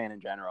martial arts fan in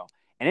general.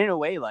 And in a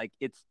way, like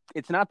it's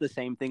not the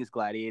same thing as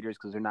gladiators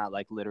because they're not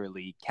like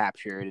literally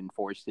captured and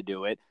forced to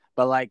do it,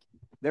 but like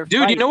they're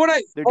dude, you know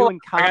what they're doing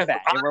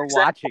combat and we're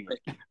watching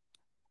it.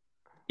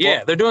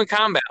 Yeah, they're doing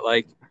combat.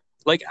 Like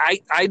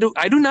I do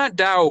not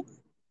doubt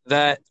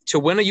that to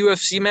win a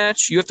UFC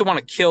match, you have to want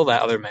to kill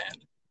that other man.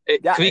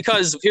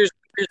 Because here's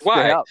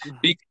why.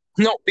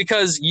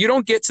 Because you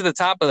don't get to the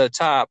top of the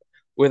top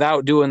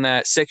without doing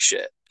that sick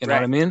shit. You know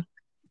what I mean?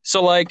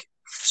 So, like,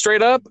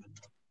 straight up,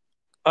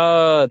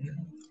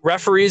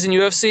 referees in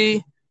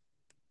UFC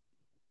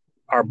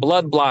are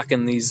blood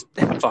blocking these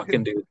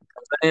fucking dudes.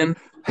 And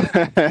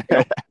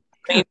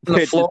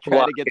the floor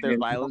trying to get their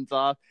violence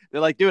off.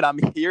 They're like, dude, I'm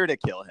here to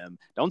kill him.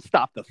 Don't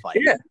stop the fight.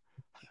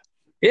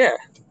 Yeah.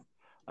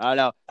 I don't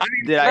know. I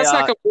mean, that's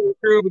not completely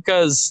true,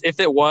 because if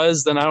it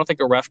was, then I don't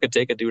think a ref could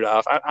take a dude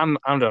off. I don't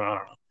know.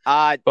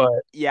 But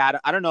yeah,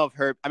 I don't know if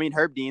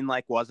Herb Dean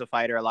like was a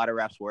fighter. A lot of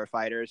refs were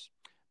fighters,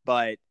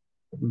 but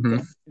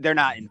they're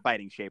not in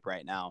fighting shape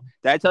right now.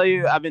 Did I tell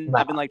you I've been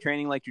like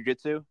training like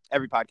jujitsu?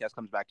 Every podcast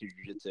comes back to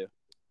jujitsu.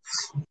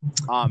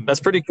 That's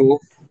pretty cool.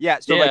 Yeah.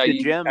 So like the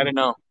gym, I don't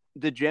know.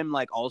 The gym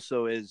like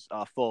also is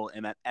a full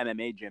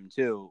MMA gym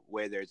too,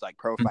 where there's like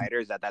pro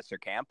fighters that's their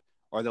camp,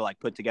 or they're like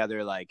put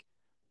together like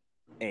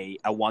a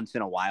once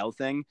in a while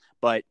thing.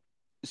 But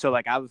so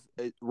like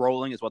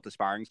rolling is what the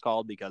sparring's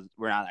called, because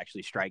we're not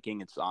actually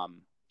striking. It's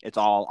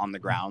all on the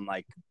ground,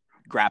 like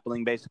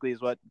grappling basically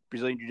is what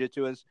Brazilian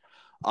jiu-jitsu is.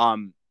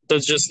 So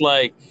it's just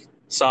like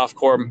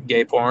softcore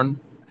gay porn.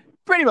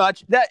 Pretty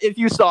much. That if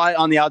you saw it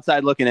on the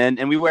outside looking in,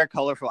 and we wear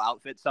colorful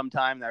outfits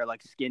sometime that are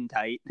like skin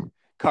tight,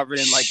 covered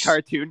in like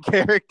cartoon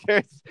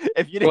characters.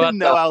 If you didn't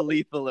know how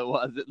lethal it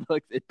was,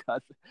 it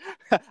does.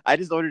 I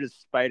just ordered a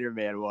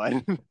Spider-Man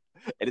one.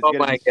 It's gonna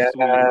be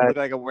sweet. I look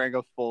like I'm wearing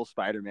a full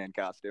Spider-Man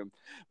costume.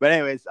 But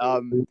anyways,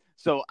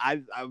 so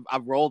I've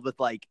rolled with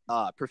like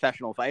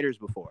professional fighters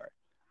before.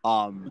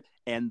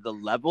 And the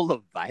level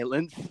of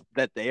violence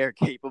that they are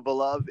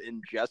capable of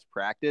in just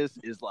practice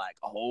is like,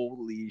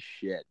 holy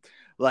shit.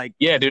 Like,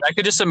 yeah, dude, I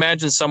could just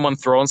imagine someone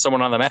throwing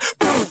someone on the mat,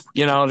 just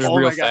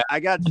real fast. I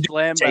got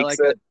slammed by like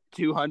a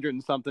 200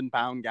 and something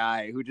pound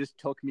guy who just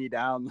took me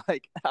down.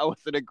 Like, I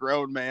wasn't a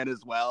grown man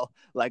as well.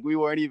 Like, we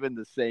weren't even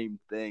the same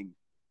thing.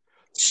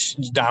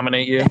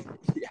 Dominate you.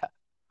 Yeah.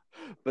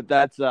 But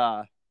that's,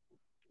 I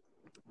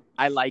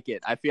like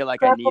it. I feel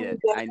like I need it.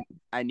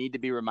 I need to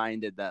be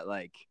reminded that,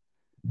 like,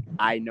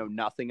 I know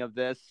nothing of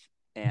this,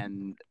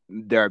 and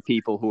there are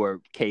people who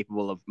are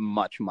capable of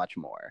much, much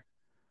more.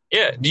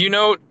 Yeah.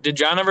 Did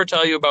John ever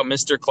tell you about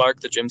Mr. Clark,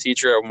 the gym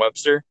teacher at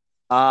Webster?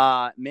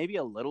 Maybe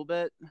a little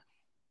bit.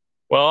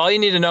 Well, all you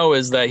need to know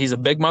is that he's a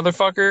big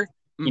motherfucker.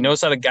 He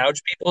knows how to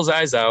gouge people's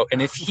eyes out,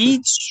 and if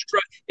he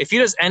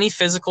does any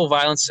physical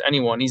violence to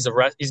anyone, he's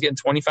getting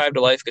 25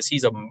 to life, because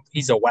he's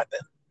a weapon.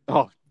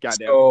 Oh,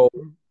 goddamn. So,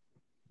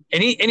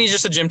 and he's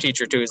just a gym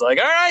teacher too. He's like,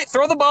 all right,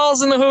 throw the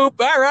balls in the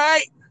hoop. All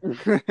right.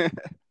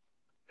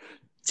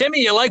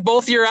 Timmy, you like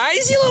both your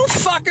eyes, you little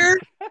fucker?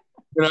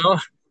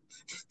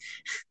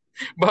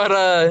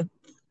 But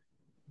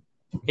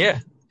yeah,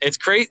 It's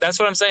great. That's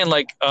what I'm saying.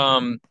 Like,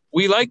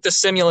 we like to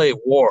simulate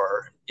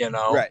war, you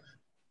know, Right.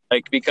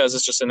 like because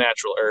it's just a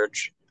natural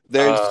urge.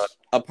 There's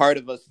a part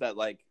of us that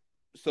like,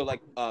 so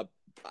like,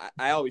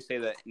 I always say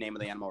the name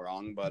of the animal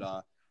wrong, but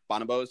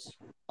bonobos,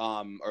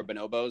 or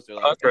bonobos, they're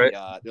like Right.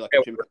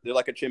 they're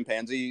like a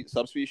chimpanzee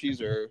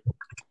subspecies or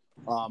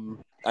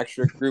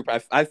extra group.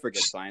 I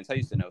forget science. I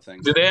used to know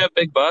things. Do they have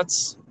big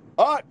butts?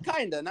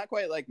 Kinda, not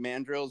quite like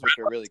mandrills, which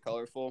are really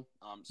colorful.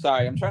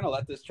 Sorry, I'm trying to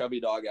let this chubby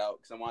dog out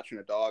because I'm watching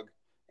a dog.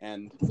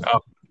 And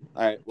all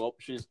right, well,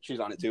 she's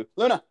on it too.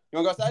 Luna, you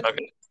want to go outside?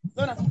 Okay.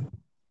 Luna.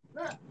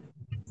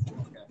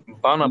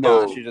 Bonobo.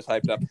 No, she just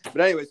hyped up.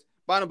 But anyways,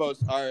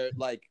 bonobos are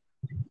like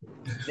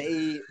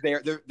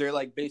they're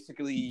like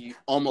basically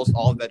almost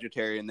all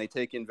vegetarian. They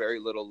take in very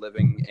little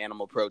living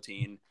animal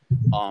protein.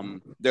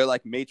 They're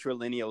like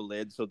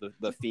matrilineal so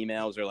the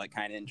females are like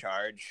kind of in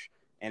charge,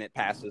 and it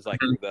passes like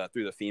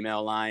through the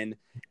female line.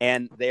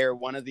 And they're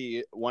one of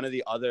the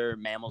other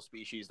mammal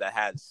species that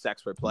has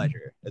sex for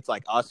pleasure. It's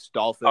like us,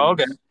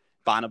 dolphins,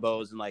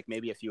 bonobos, and like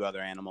maybe a few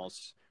other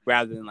animals,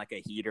 rather than like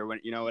a heat or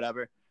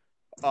whatever,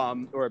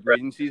 or a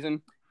breeding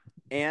season.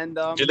 And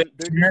they're just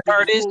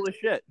cool as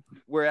shit.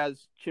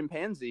 Whereas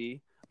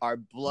chimpanzee are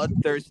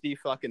bloodthirsty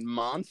fucking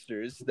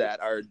monsters that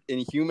are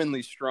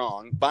inhumanly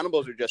strong.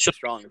 Bonobos are just as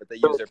strong, but they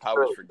use their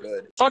powers for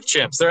good. Fuck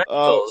chimps. They're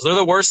assholes. They're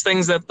the worst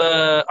things that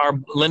our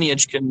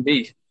lineage can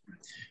be.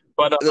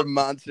 But they're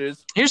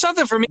monsters. Here's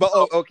something for me. But,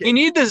 okay. We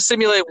need to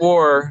simulate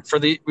war for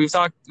the. We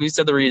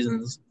said the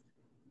reasons.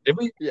 Did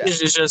we? Yeah.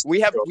 It's just we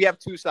have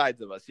two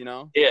sides of us, you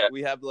know. Yeah.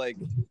 We have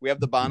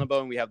the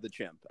bonobo and we have the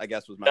chimp. I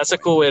guess was my. That's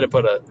point. A cool way to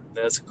put it.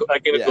 I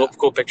gave a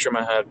cool picture in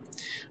my head.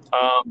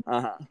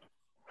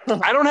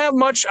 I don't have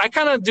much. I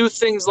kind of do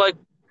things like.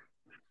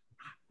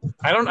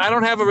 I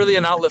don't have really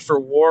an outlet for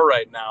war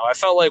right now. I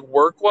felt like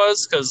work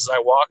was because I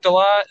walked a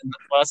lot.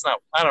 Well, that's not.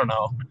 I don't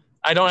know.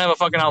 I don't have a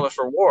fucking outlet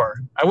for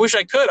war. I wish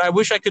I could. I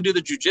wish I could do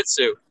the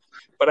jujitsu,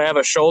 but I have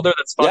a shoulder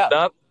that's fucked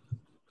up.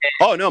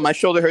 Oh no, my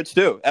shoulder hurts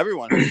too.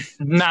 Everyone hurts.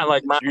 Not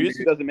like mine.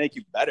 Jiu-jitsu doesn't make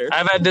you better.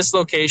 I've had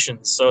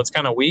dislocations, so it's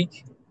kind of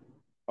weak.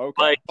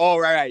 Okay. Like,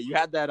 right. You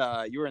had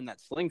that. You were in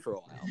that sling for a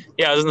while.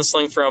 Yeah, I was in the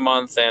sling for a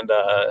month, and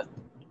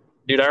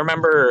dude, I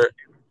remember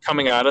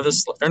coming out of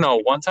this. Or no,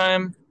 one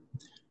time,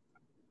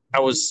 I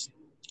was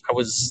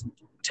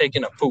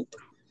taking a poop,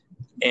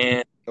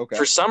 and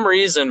for some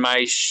reason,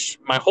 my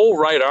whole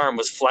right arm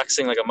was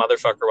flexing like a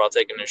motherfucker while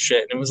taking a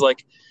shit, and it was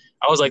like,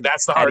 I was like,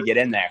 that's the hard to get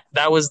in there.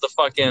 That was the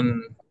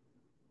fucking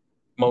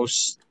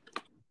most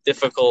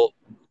difficult.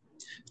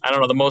 I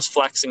don't know, the most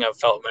flexing I've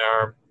felt in my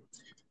arm.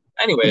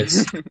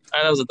 Anyways,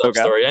 that was a dumb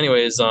story.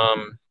 Anyways,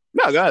 no,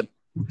 go ahead.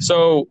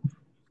 So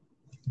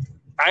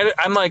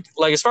I'm like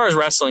as far as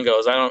wrestling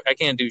goes, I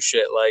can't do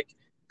shit. Like,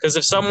 because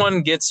if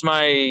someone gets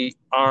my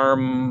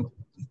arm,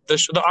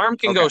 the arm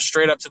can go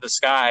straight up to the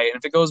sky, and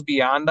if it goes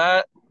beyond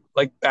that,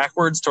 like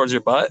backwards towards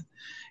your butt,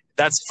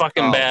 that's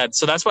fucking bad.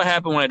 So that's what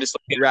happened when I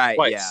dislocated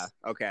twice. Yeah.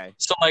 Okay.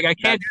 So like I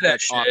can't do that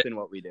shit. That's often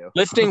what we do.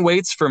 Lifting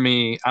weights for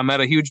me, I'm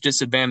at a huge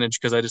disadvantage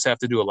because I just have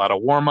to do a lot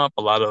of warm up,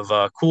 a lot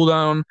of cool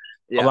down,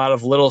 a lot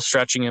of little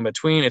stretching in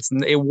between.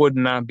 It would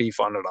not be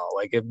fun at all.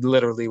 Like, it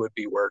literally would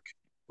be work.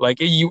 Like,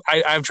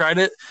 I've tried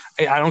it.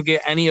 I don't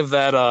get any of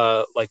that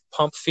like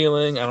pump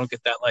feeling. I don't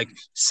get that like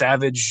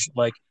savage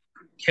like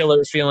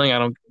killer feeling. I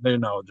don't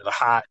the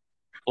hot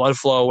blood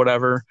flow,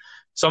 whatever.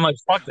 So I'm like,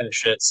 fuck that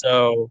shit.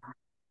 So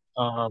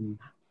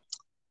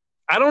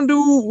I don't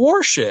do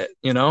war shit,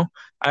 you know.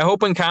 I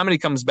hope when comedy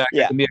comes back,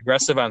 I can be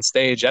aggressive on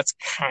stage. That's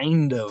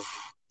kind of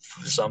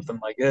something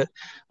like it.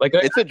 Like,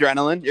 it's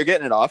adrenaline. You're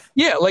getting it off.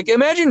 Yeah, like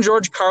imagine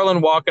George Carlin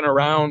walking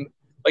around.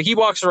 Like, he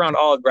walks around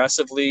all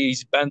aggressively.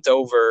 He's bent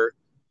over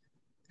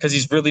because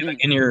he's really like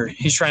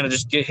he's trying to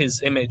just get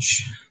his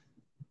image,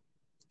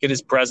 get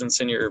his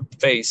presence in your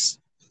face.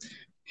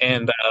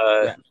 And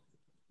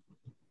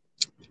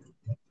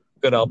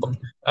good album.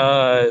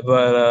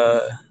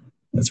 But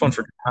that's one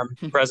for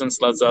John. Presence,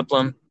 Led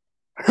Zeppelin.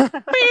 Oh,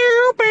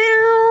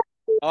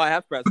 I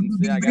have Presence.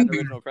 Yeah, I got the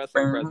original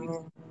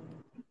Presence.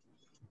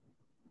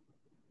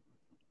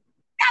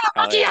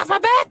 Monkey off my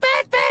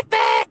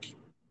back.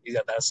 You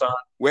got that song.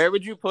 Where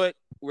do you put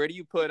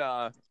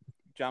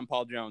John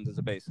Paul Jones as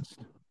a bassist?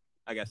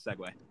 I guess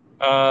segue.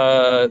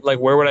 Like,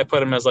 where would I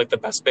put him as like the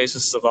best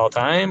bassist of all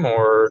time,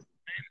 or?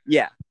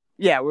 Yeah.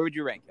 Where would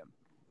you rank him?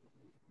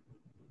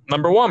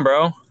 Number one,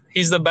 bro.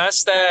 He's the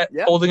best at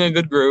holding a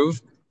good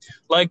groove.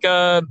 Like,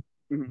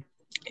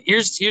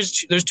 there's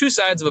two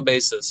sides of a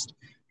bassist.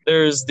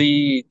 There's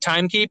the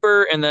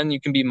timekeeper, and then you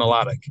can be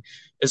melodic.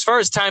 As far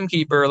as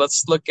timekeeper,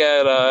 let's look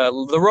at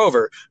the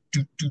Rover.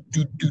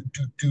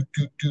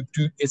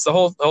 It's the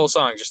whole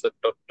song, just the.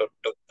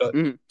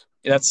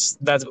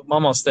 That's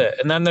almost it.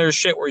 And then there's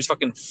shit where he's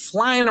fucking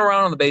flying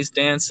around on the bass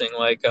dancing,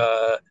 like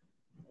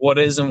what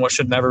is and what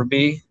should never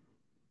be.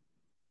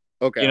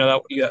 Okay. You know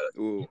that? Yeah.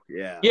 Ooh,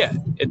 yeah. Yeah.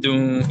 I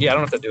don't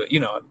have to do it.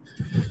 You know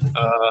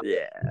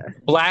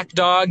it. Black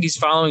Dog, he's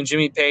following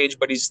Jimmy Page,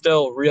 but he's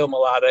still real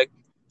melodic.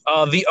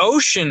 The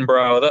Ocean,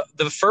 bro.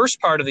 The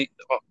first part of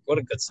what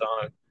a good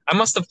song. I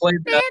must have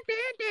played that.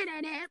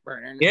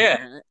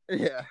 Yeah.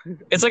 Yeah.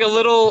 It's like a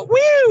little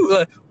woo,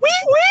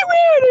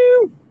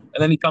 woo, and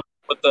then he comes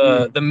with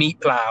the meat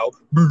plow,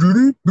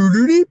 and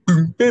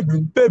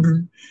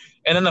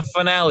then the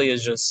finale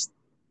is just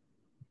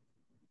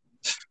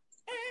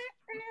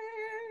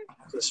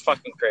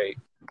fucking great.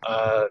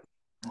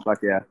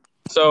 Fuck yeah.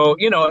 So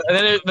and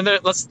then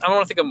let's. I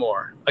want to think of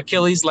more.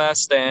 Achilles'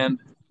 Last Stand.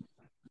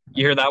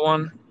 You hear that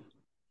one?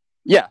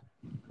 Yeah.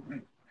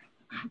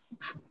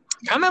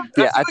 Kind of.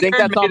 Yeah, I think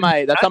that's on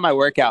my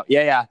workout.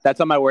 Yeah,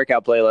 that's on my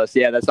workout playlist.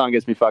 Yeah, that song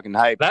gets me fucking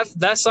hyped.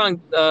 That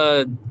song,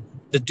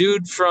 the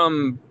dude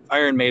from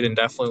Iron Maiden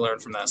definitely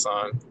learned from that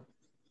song.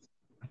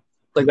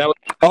 Like that.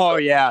 Oh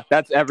yeah,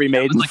 that's every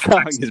Maiden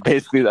song is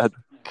basically that.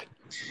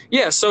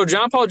 Yeah, so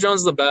John Paul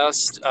Jones is the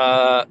best.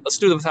 Let's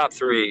do the top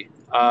three.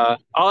 All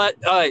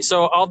right,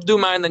 so I'll do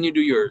mine, then you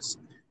do yours.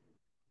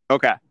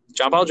 Okay.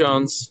 John Paul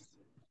Jones.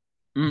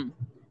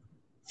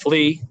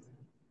 Flea.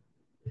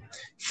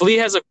 Flea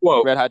has a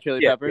quote. Red Hot Chili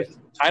Peppers.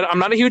 Yeah. I'm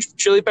not a huge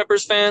Chili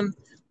Peppers fan,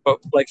 but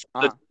like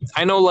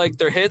I know like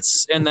their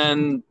hits and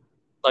then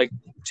like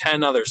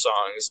 10 other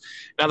songs.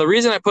 Now the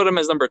reason I put him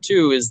as number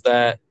 2 is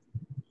that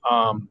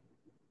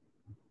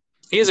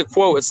he has a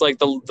quote. It's like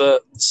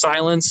the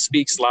silence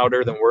speaks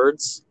louder than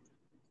words.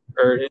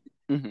 Or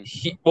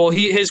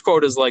his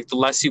quote is like, the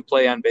less you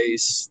play on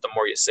bass, the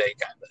more you say,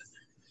 kind of.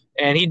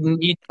 And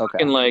he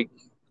fucking like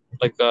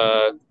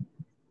that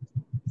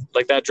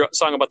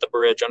song about the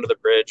bridge, Under the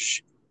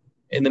Bridge.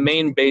 In the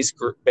main bass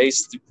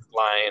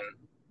line,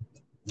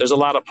 there's a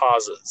lot of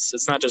pauses.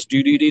 It's not just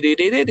do do do do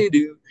do do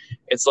do.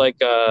 It's like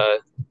I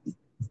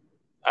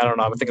don't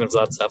know. I'm thinking of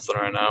Led Zeppelin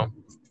right now.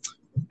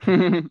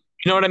 You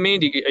know what I mean?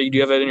 Do you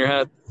have that in your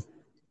head?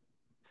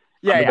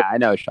 Yeah, I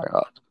know what you're talking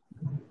about.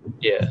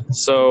 Yeah.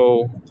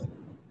 So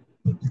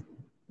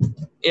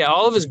yeah,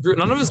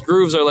 none of his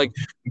grooves are like,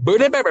 you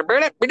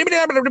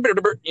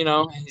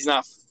know, he's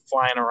not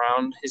flying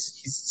around.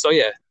 He's so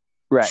yeah.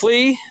 Right.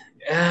 Flea,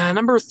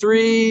 number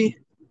 3.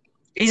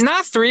 He's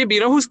not 3, but you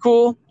know who's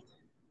cool?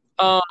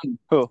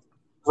 Who?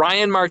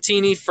 Ryan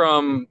Martini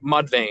from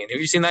Mudvayne.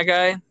 Have you seen that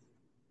guy?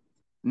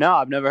 No,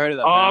 I've never heard of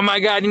that. Oh my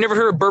god, you never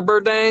heard of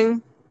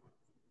Birdang?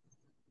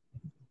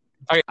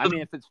 I mean,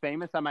 if it's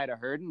famous, I might have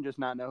heard and just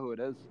not know who it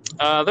is.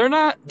 They're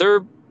not.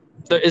 They're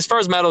as far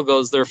as metal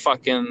goes, they're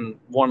fucking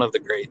one of the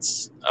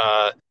greats.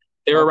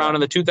 They were around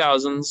in the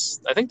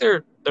 2000s. I think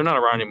they're not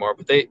around anymore,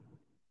 but they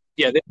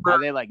were. Are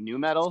they like new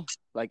metal,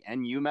 like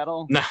NU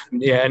metal? No,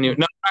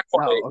 not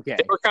quite. Oh, okay.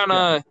 They were kind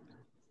of.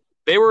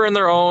 They were in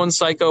their own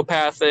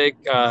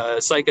psychopathic,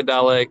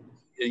 psychedelic,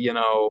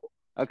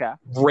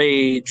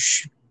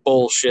 rage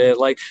bullshit.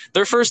 Like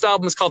their first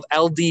album is called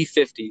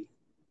LD50.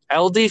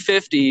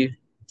 LD50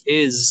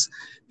 is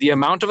the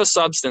amount of a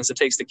substance it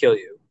takes to kill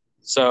you.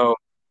 So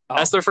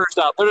that's their first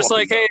album. They're just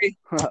like, hey,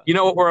 you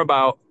know what we're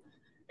about.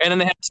 And then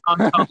they have a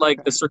song called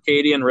like the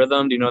Circadian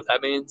Rhythm. Do you know what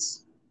that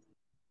means?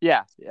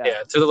 Yeah.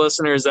 To the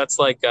listeners, it's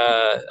like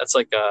a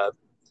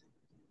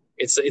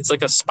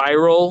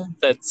spiral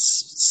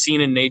that's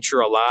seen in nature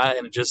a lot,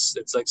 and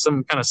it's like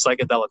some kind of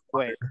psychedelic.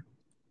 Wait,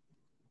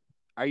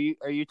 are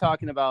you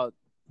talking about?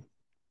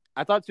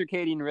 I thought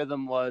circadian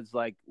rhythm was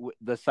like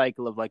the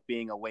cycle of like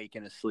being awake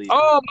and asleep.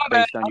 Oh my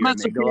bad, I'm at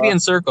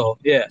circadian circle.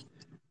 Yeah.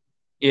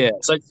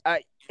 It's like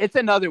it's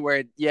another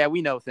word. Yeah,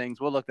 we know things.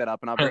 We'll look that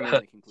up, and I'll bring in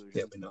the conclusion.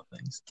 Yeah, we know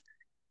things.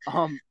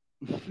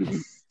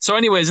 So,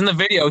 anyways, in the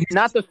video,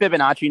 not the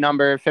Fibonacci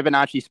number,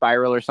 Fibonacci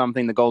spiral or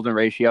something, the golden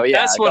ratio. Yeah,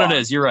 that's what it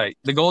is. You're right.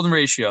 The golden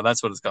ratio.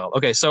 That's what it's called.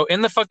 Okay, so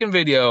in the fucking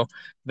video,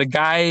 the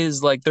guy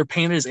is like, they're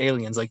painted as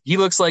aliens. Like he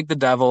looks like the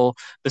devil.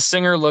 The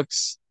singer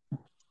looks,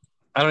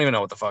 I don't even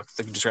know what the fuck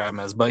to describe him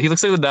as, but he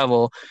looks like the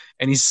devil,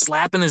 and he's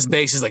slapping his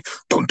bass. He's like,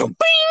 dum dum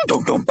bang,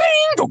 dum dum bang,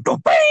 dum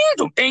dum bang,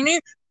 dum dang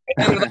it,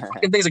 and the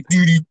fucking thing's like,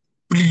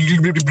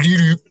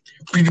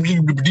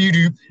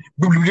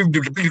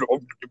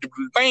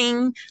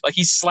 bang, like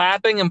he's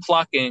slapping and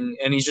plucking,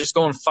 and he's just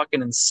going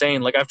fucking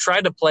insane. Like I've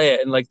tried to play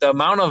it, and like the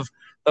amount of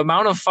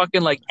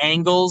fucking like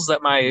angles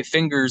that my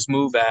fingers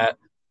move at,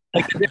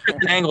 like the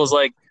different angles,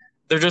 like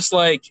they're just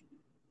like,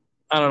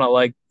 I don't know,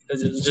 like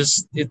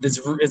it's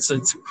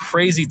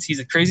crazy. He's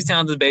a crazy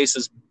talented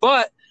bassist,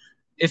 but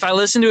if I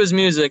listen to his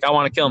music, I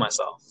want to kill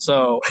myself.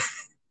 So.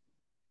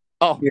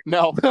 Oh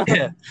no!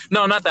 Yeah,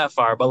 no, not that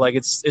far, but like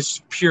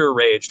it's pure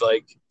rage.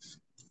 Like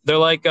they're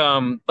like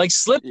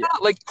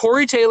Slipknot. Like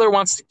Corey Taylor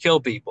wants to kill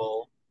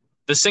people.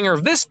 The singer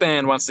of this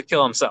band wants to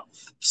kill himself.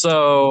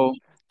 So,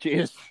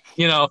 jeez,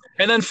 and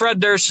then Fred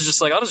Durst is just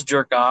like, I'll just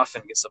jerk off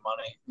and get some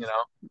money,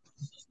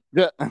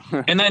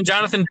 And then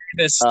Jonathan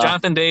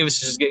Davis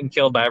is just getting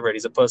killed by everybody.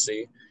 He's a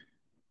pussy.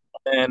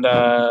 And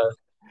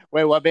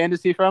wait, what band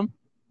is he from?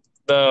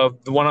 The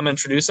one I'm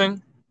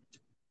introducing.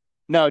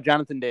 No,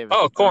 Jonathan Davis.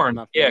 Oh,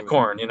 Korn. Yeah,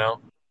 Korn,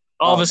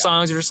 All of his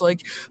songs are just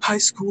like, high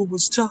school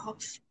was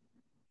tough.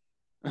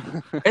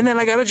 And then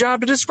I got a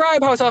job to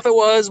describe how tough it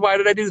was. Why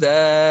did I do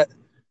that?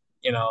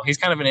 He's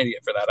kind of an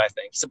idiot for that, I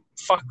think. So,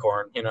 fuck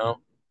Korn,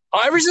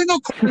 Every single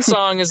Korn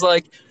song is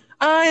like,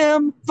 I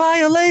am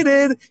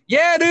violated.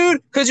 Yeah,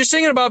 dude, because you're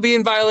singing about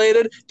being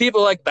violated.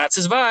 People are like, that's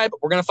his vibe.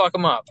 We're going to fuck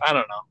him up. I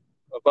don't know.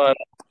 But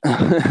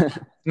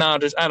no,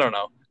 just I don't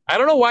know. I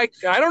don't know why.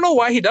 I don't know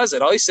why he does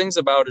it. All he sings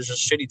about is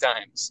just shitty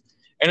times,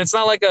 and it's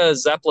not like a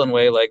Zeppelin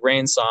way, like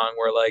Rain Song,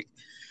 where like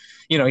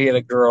he had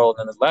a girl and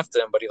then it left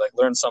him, but he like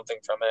learned something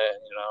from it.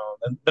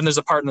 And then there's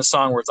a part in the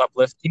song where it's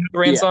uplifting. You know the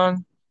Rain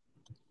Song?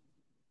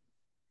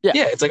 Yeah,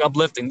 it's like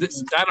uplifting. I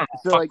don't know.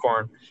 So, fuck like,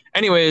 Korn.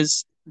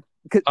 Anyways,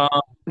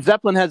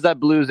 Zeppelin has that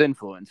blues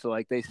influence, so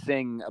like they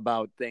sing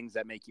about things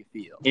that make you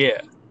feel.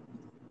 Yeah,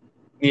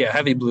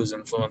 heavy blues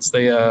influence.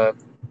 They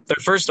their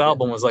first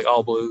album was like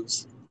all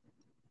blues.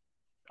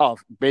 Oh,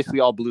 basically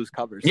all blues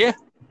covers. Yeah.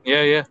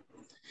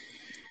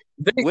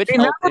 They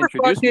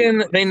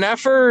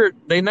never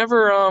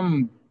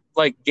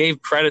like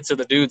gave credit to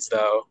the dudes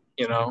though,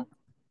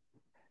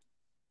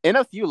 In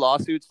a few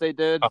lawsuits they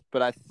did,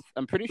 but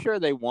I'm pretty sure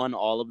they won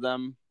all of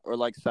them or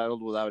like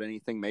settled without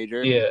anything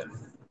major. Yeah.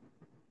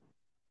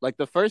 Like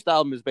the first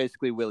album is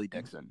basically Willie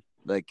Dixon.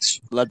 Like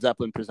Led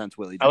Zeppelin presents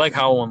Willie Dixon. I like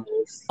Howl and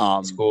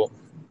Wolf. It's cool.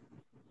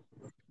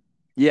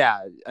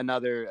 Yeah,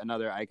 another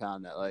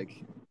icon that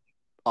like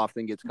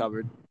often gets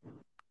covered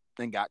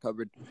and got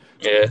covered.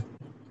 Yeah.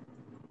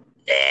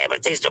 Yeah,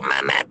 but taste of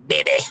my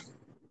baby.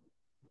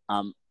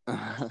 I'm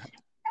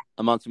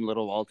on some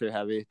Little Walter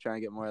heavy, trying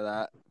to get more of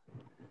that.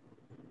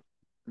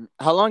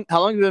 How long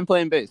have you been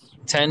playing bass?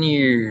 10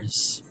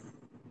 years.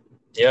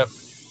 Yep.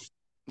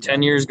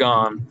 10 years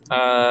gone.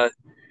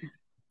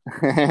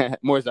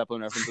 More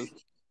Zeppelin references.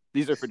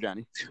 These are for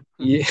Johnny.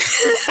 Yeah.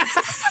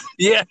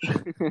 Yeah.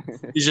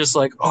 He's just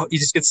like, oh, he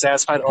just gets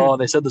satisfied. Oh,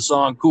 they said the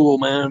song, cool,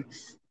 man.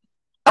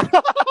 That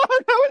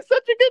was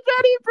such a good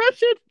Johnny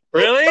impression.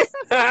 Really?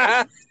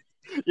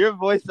 Your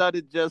voice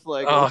sounded just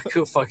like. Oh,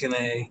 cool fucking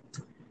A.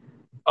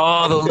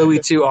 Oh, the Louis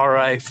too. All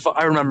right.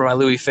 I remember my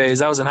Louis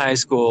phase. I was in high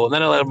school. And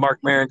then I let Mark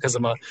Maron because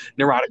I'm a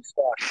neurotic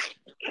fuck.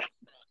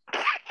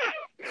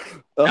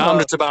 Now I'm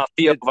just about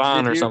Theo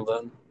Vaughn or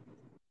something.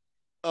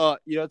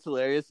 It's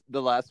hilarious.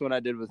 The last one I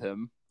did with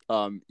him,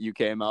 you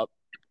came up,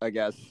 I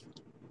guess.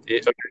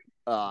 Yeah.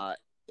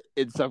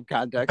 In some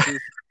contexts,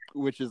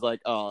 which is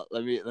like, oh,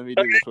 let me do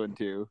this one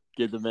too.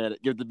 Give the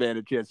man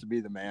a chance to be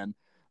the man.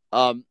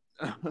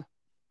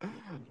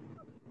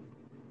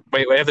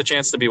 Wait, I have the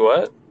chance to be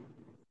what?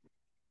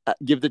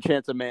 Give the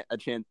chance a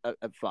chance.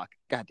 Fuck,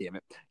 god damn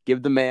it!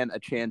 Give the man a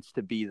chance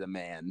to be the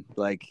man.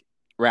 Like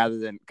rather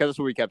than because that's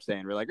what we kept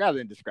saying. We're like rather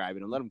than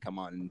describing him, let him come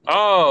on. And,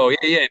 oh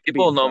yeah.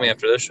 People will know me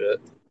after this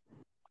shit.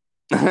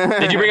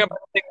 Did you bring up?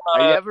 Are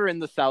you ever in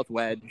the South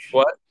Wedge?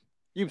 What?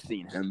 You've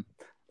seen him.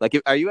 Like,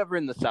 are you ever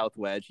in the South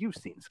Wedge? You've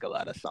seen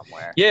Scaletta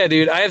somewhere. Yeah,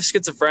 dude. I have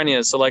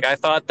schizophrenia, so like I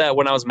thought that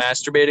when I was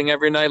masturbating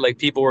every night, like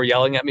people were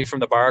yelling at me from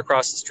the bar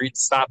across the street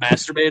to stop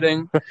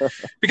masturbating.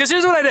 Because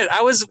here's what I did.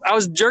 I was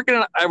jerking.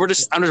 I'm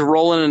just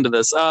rolling into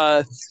this.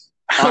 I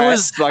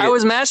was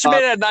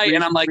masturbating at night,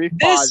 and I'm like,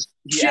 this.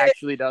 He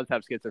actually does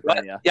have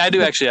schizophrenia. Yeah, I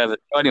do actually have it.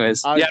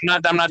 Anyways, I'm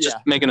not just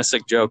making a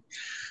sick joke.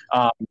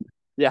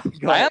 Yeah,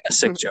 I have a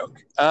sick joke.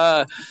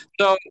 So.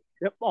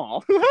 Yep.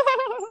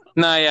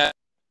 Nah, yeah.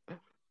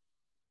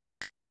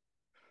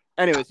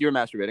 Anyways, you were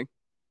masturbating.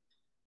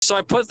 So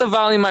I put the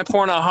volume of my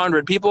porn at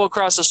 100. People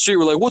across the street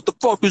were like, "What the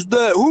fuck is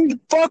that? Who you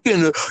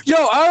fucking?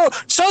 Yo,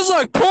 sounds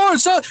like porn.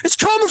 It's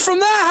coming from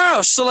that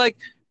house." So like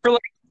for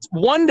like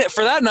one day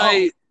for that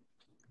night,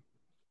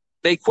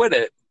 they quit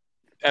it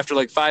after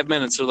like 5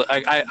 minutes. So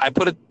I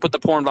put the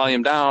porn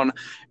volume down,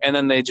 and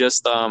then they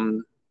just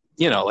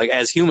like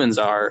as humans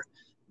are,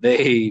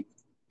 they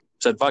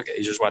said, "Fuck it,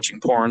 he's just watching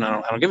porn.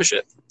 I don't give a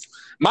shit."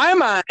 My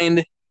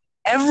mind.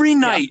 Every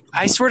night,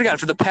 I swear to God,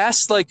 for the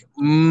past like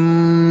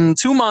 2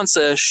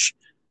 months-ish,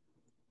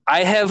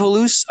 I have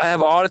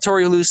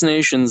auditory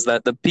hallucinations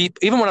that the people,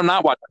 even when I'm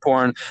not watching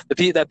porn,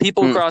 that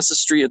people across the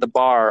street at the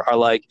bar are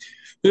like,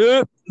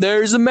 "Yep,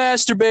 there's a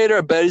masturbator.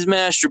 I bet he's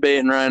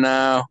masturbating right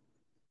now."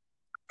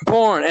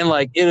 Porn, and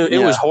like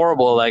it was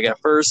horrible. Like at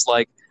first,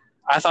 like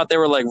I thought they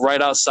were like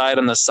right outside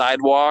on the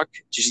sidewalk,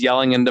 just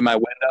yelling into my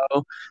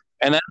window,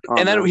 and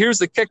then here's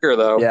the kicker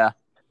though. Yeah.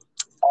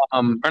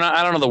 Or not,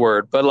 I don't know the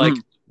word, but like.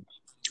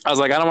 I was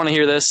like, I don't want to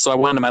hear this, so I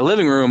went into my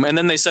living room, and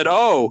then they said,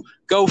 "Oh,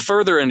 go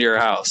further into your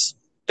house."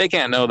 They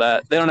can't know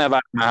that. They don't have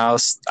out in my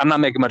house. I'm not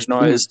making much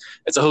noise.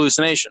 It's a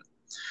hallucination.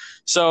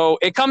 So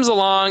it comes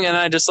along, and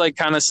I just like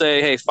kind of say,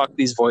 "Hey, fuck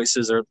these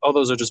voices," or "Oh,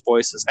 those are just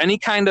voices." Any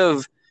kind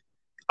of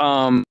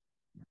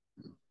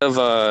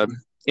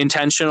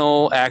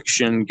intentional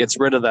action gets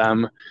rid of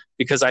them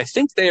because I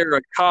think they are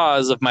a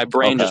cause of my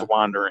brain just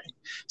wandering.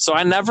 So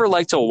I never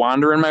like to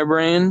wander in my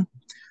brain.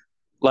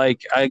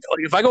 Like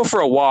if I go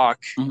for a walk.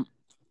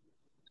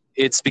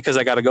 It's because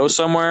I got to go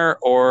somewhere,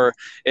 or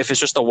if it's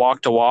just a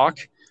walk to walk,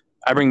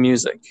 I bring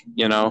music,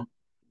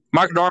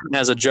 Mark Norman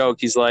has a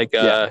joke. He's like,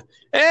 "Hey,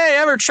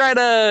 ever try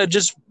to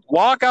just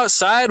walk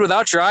outside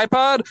without your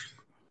iPod?"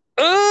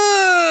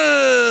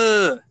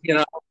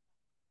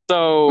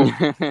 So,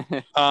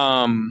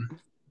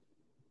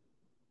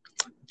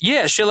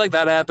 yeah, shit like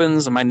that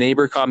happens. My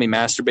neighbor caught me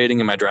masturbating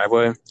in my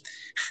driveway.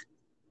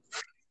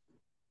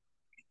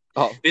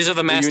 Oh, These are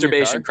the were you in your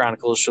Masturbation car?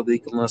 Chronicles,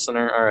 Shalik and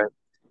listener. All right.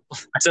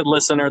 I said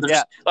listener.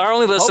 Yeah. Our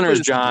only listener Hopefully is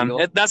this is John.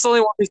 legal. That's the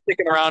only one who's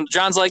sticking around.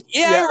 John's like,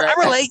 Yeah, I right.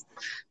 relate.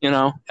 You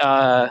know.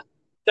 To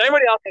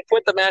anybody else can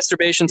quit the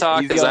masturbation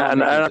talk. He's the only one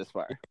making it this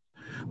far.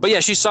 But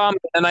yeah, she saw me,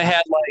 and I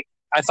had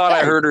I thought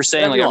I heard her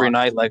saying whatever you every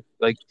want. night,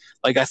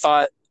 like I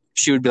thought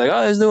she would be like, oh,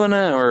 I was doing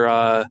it,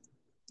 or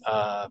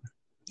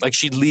like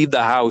she'd leave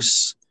the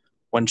house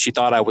when she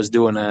thought I was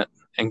doing it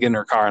and get in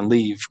her car and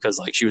leave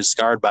because she was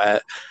scarred by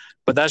it.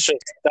 But that's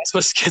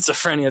what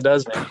schizophrenia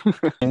does,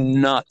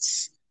 man.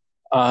 Nuts.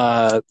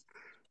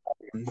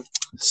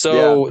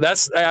 So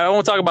I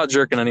won't talk about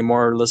jerking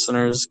anymore,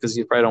 listeners, because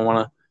you probably don't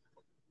want to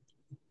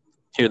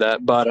hear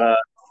that. But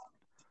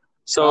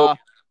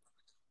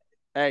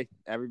hey,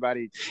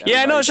 everybody.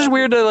 Yeah, no, it's just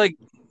weird to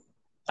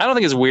I don't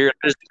think it's weird.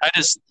 I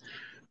just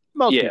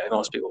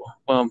most people.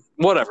 Well,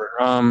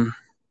 whatever.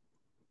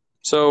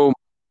 So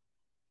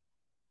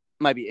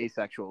might be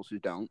asexuals who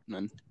don't,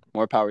 and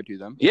more power to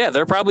them. Yeah,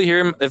 they're probably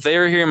hearing. If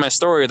they're hearing my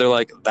story, they're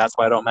like, "That's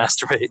why I don't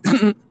masturbate."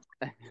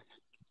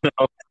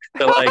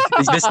 They're like,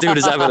 "This dude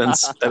is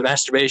evidence that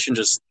masturbation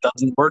just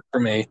doesn't work for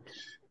me."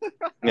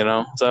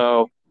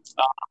 So.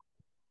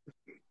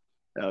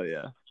 Oh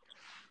yeah.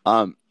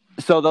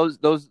 So those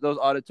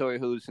auditory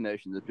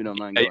hallucinations, if you don't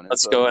mind going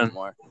let's go in.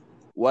 more.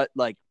 What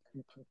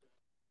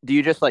do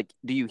you just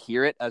do you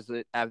hear it as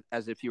if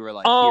you were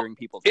hearing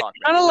people talk?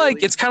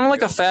 It's kind of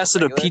like a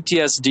facet of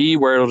PTSD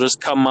where it'll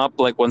just come up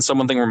when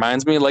something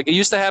reminds me. It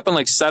used to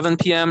happen 7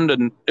 p.m.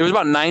 to it was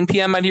about 9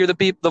 p.m. I'd hear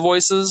the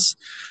voices.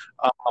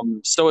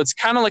 So it's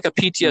kind of like a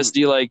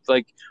PTSD,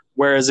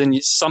 whereas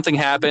something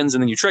happens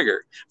and then you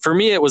trigger. For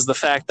me, it was the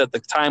fact that the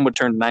time would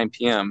turn to 9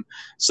 p.m.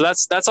 So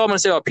that's all I'm going to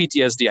say about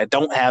PTSD. I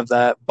don't have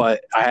that,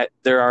 but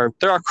there are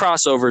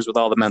crossovers with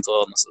all the mental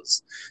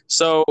illnesses.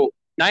 So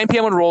 9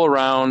 p.m. would roll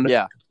around.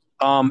 Yeah.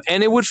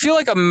 And it would feel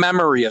like a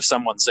memory of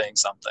someone saying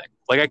something.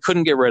 I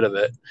couldn't get rid of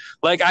it.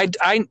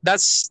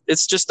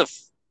 It's just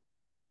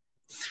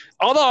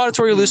all the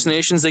auditory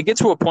hallucinations, they get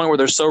to a point where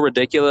they're so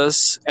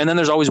ridiculous. And then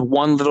there's always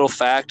one little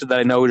fact that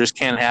I know just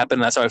can't happen.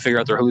 And that's how I figure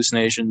out they're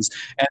hallucinations.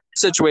 And in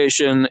this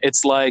situation,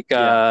 it's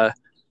I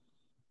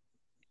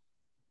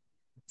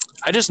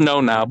just know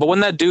now. But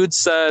when that dude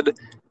said,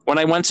 when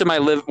I went from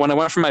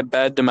my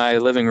bed to my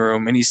living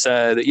room and he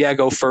said, yeah,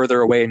 go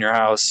further away in your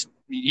house.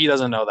 He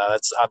doesn't know that.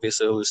 That's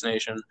obviously a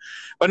hallucination.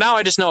 But now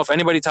I just know if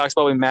anybody talks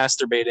about me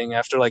masturbating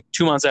after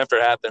 2 months after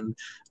it happened,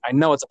 I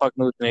know it's a fucking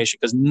hallucination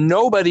because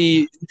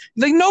nobody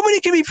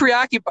can be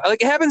preoccupied.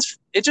 It happens.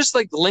 It just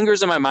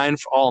lingers in my mind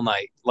for all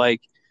night.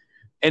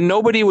 And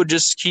nobody would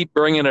just keep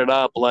bringing it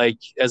up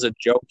as a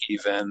joke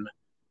even.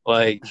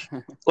 Like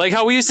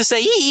how we used to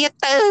say, I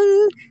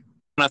don't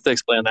have to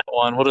explain that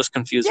one. We'll just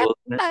confuse the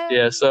listeners.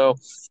 Yeah. So,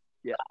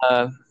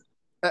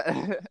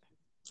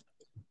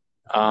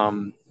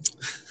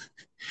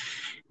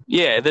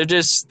 yeah, they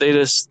just,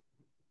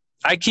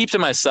 I keep to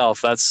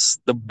myself. That's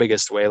the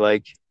biggest way.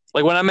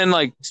 When I'm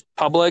in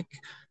public,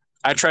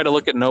 I try to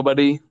look at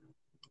nobody.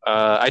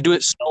 I do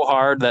it so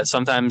hard that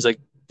sometimes I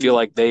feel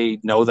like they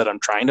know that I'm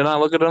trying to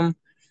not look at them.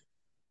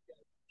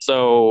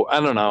 So I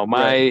don't know.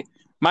 My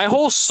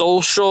whole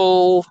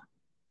social,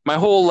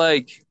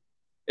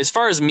 as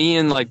far as me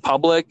in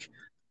public,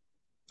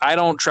 I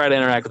don't try to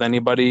interact with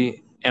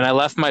anybody. And I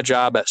left my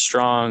job at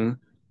Strong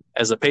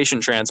as a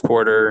patient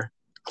transporter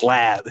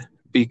glad.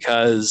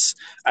 Because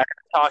I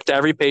talked to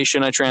every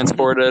patient I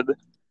transported,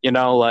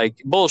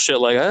 bullshit,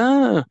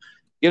 get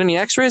any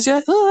x-rays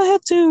yet? Oh, I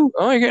had 2.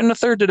 Oh, you're getting a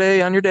 3rd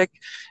today on your dick.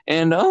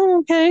 And, oh,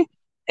 okay.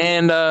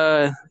 And,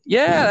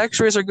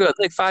 x-rays are good.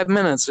 5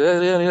 minutes.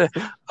 Yeah.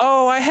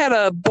 Oh, I had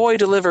a boy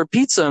deliver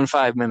pizza in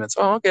 5 minutes.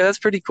 Oh, okay, that's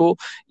pretty cool.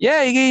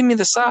 Yeah, he gave me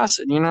the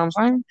sausage, you know what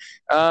I'm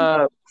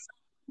saying?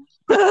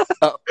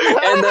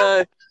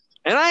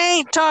 And I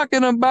ain't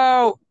talking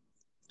about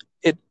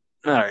it.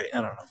 All right,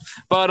 I don't know.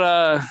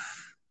 But,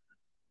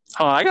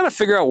 I gotta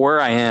figure out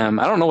where I am.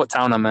 I don't know what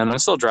town I'm in. I'm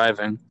still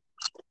driving.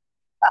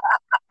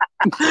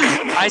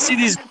 I see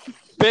these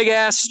big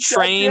ass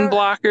train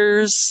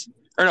blockers,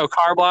 or no,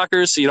 car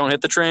blockers, so you don't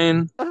hit the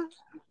train.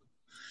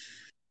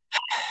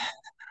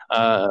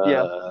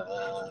 I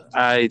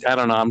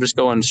don't know. I'm just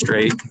going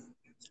straight.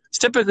 It's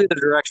typically the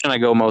direction I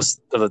go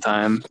most of the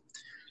time.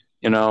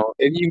 If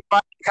you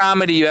find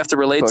comedy, you have to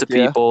relate to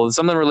people.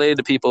 Something related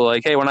to people,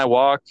 hey, when I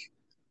walk,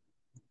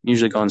 I'm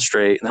usually going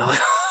straight. And they're like,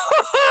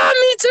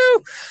 me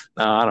too.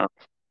 No, I don't know.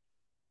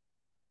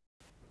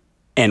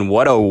 And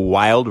what a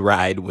wild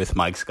ride with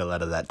Mike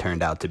Scaletta that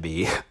turned out to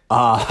be.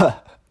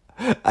 I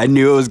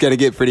knew it was going to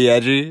get pretty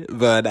edgy,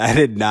 but I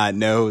did not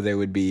know there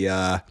would be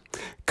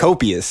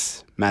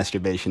copious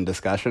masturbation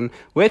discussion,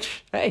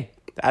 which, hey,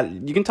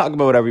 you can talk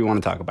about whatever you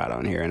want to talk about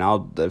on here.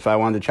 And if I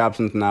wanted to chop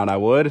something out, I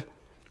would.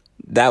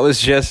 That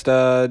was just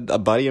a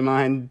buddy of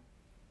mine.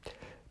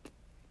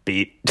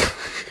 Beat.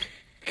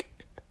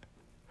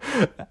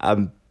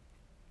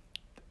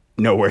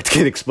 No words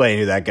can explain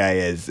who that guy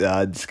is.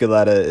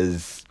 Scaletta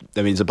is,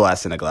 he's a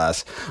blast in a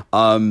glass.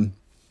 Yeah,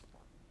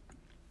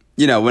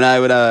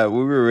 when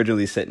we were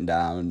originally sitting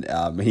down,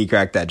 and he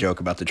cracked that joke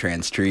about the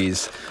trans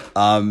trees,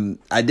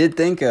 I did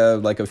think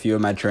of like a few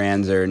of my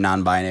trans or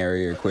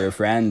non-binary or queer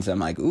friends. I'm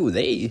like, ooh,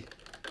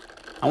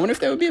 I wonder if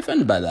they would be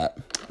offended by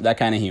that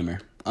kind of humor.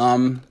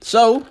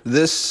 So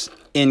this,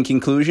 in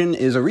conclusion,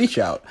 is a reach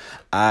out.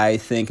 I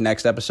think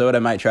next episode I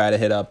might try to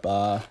hit up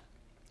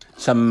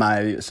some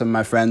of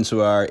my friends who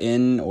are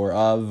in or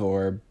of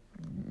or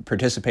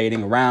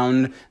participating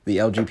around the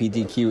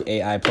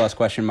LGBTQAI plus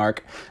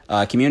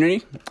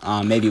community.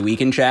 Maybe we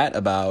can chat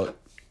about,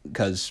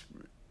 because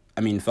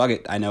I mean, fuck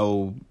it, I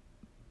know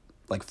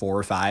like 4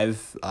 or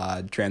 5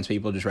 trans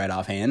people just right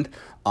offhand.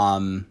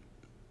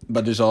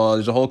 But there's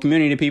a whole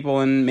community of people,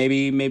 and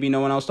maybe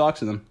no one else talks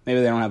to them. Maybe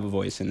they don't have a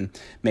voice, and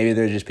maybe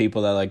they're just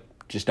people that like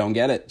just don't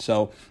get it.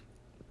 So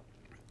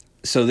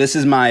this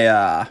is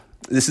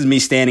me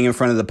standing in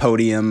front of the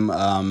podium,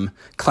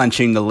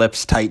 clenching the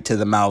lips tight to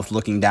the mouth,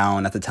 looking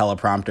down at the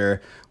teleprompter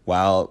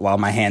while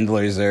my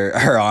handlers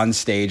are on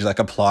stage, like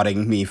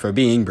applauding me for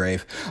being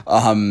brave.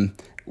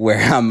 Where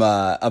I'm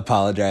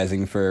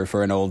apologizing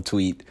for an old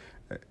tweet.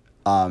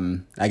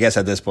 I guess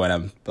at this point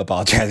I'm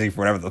apologizing for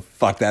whatever the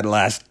fuck that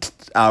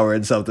last hour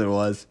and something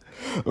was.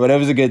 But it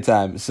was a good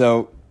time.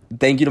 So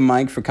thank you to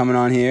Mike for coming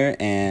on here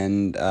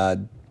and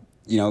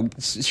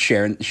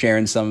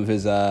sharing some of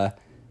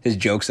his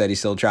jokes that he's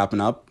still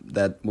chopping up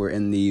that were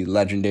in the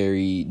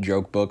legendary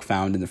joke book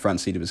found in the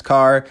front seat of his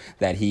car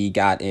that he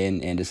got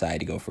in and decided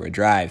to go for a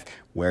drive.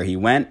 Where he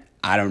went,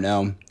 I don't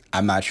know.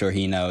 I'm not sure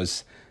he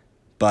knows.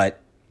 But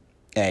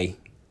hey,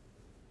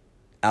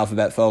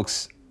 Alphabet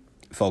folks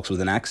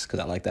with an X, because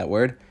I like that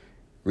word,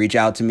 reach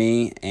out to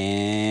me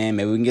and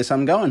maybe we can get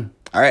something going.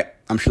 All right,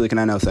 I'm Shirley, can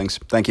I know things?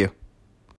 Thank you.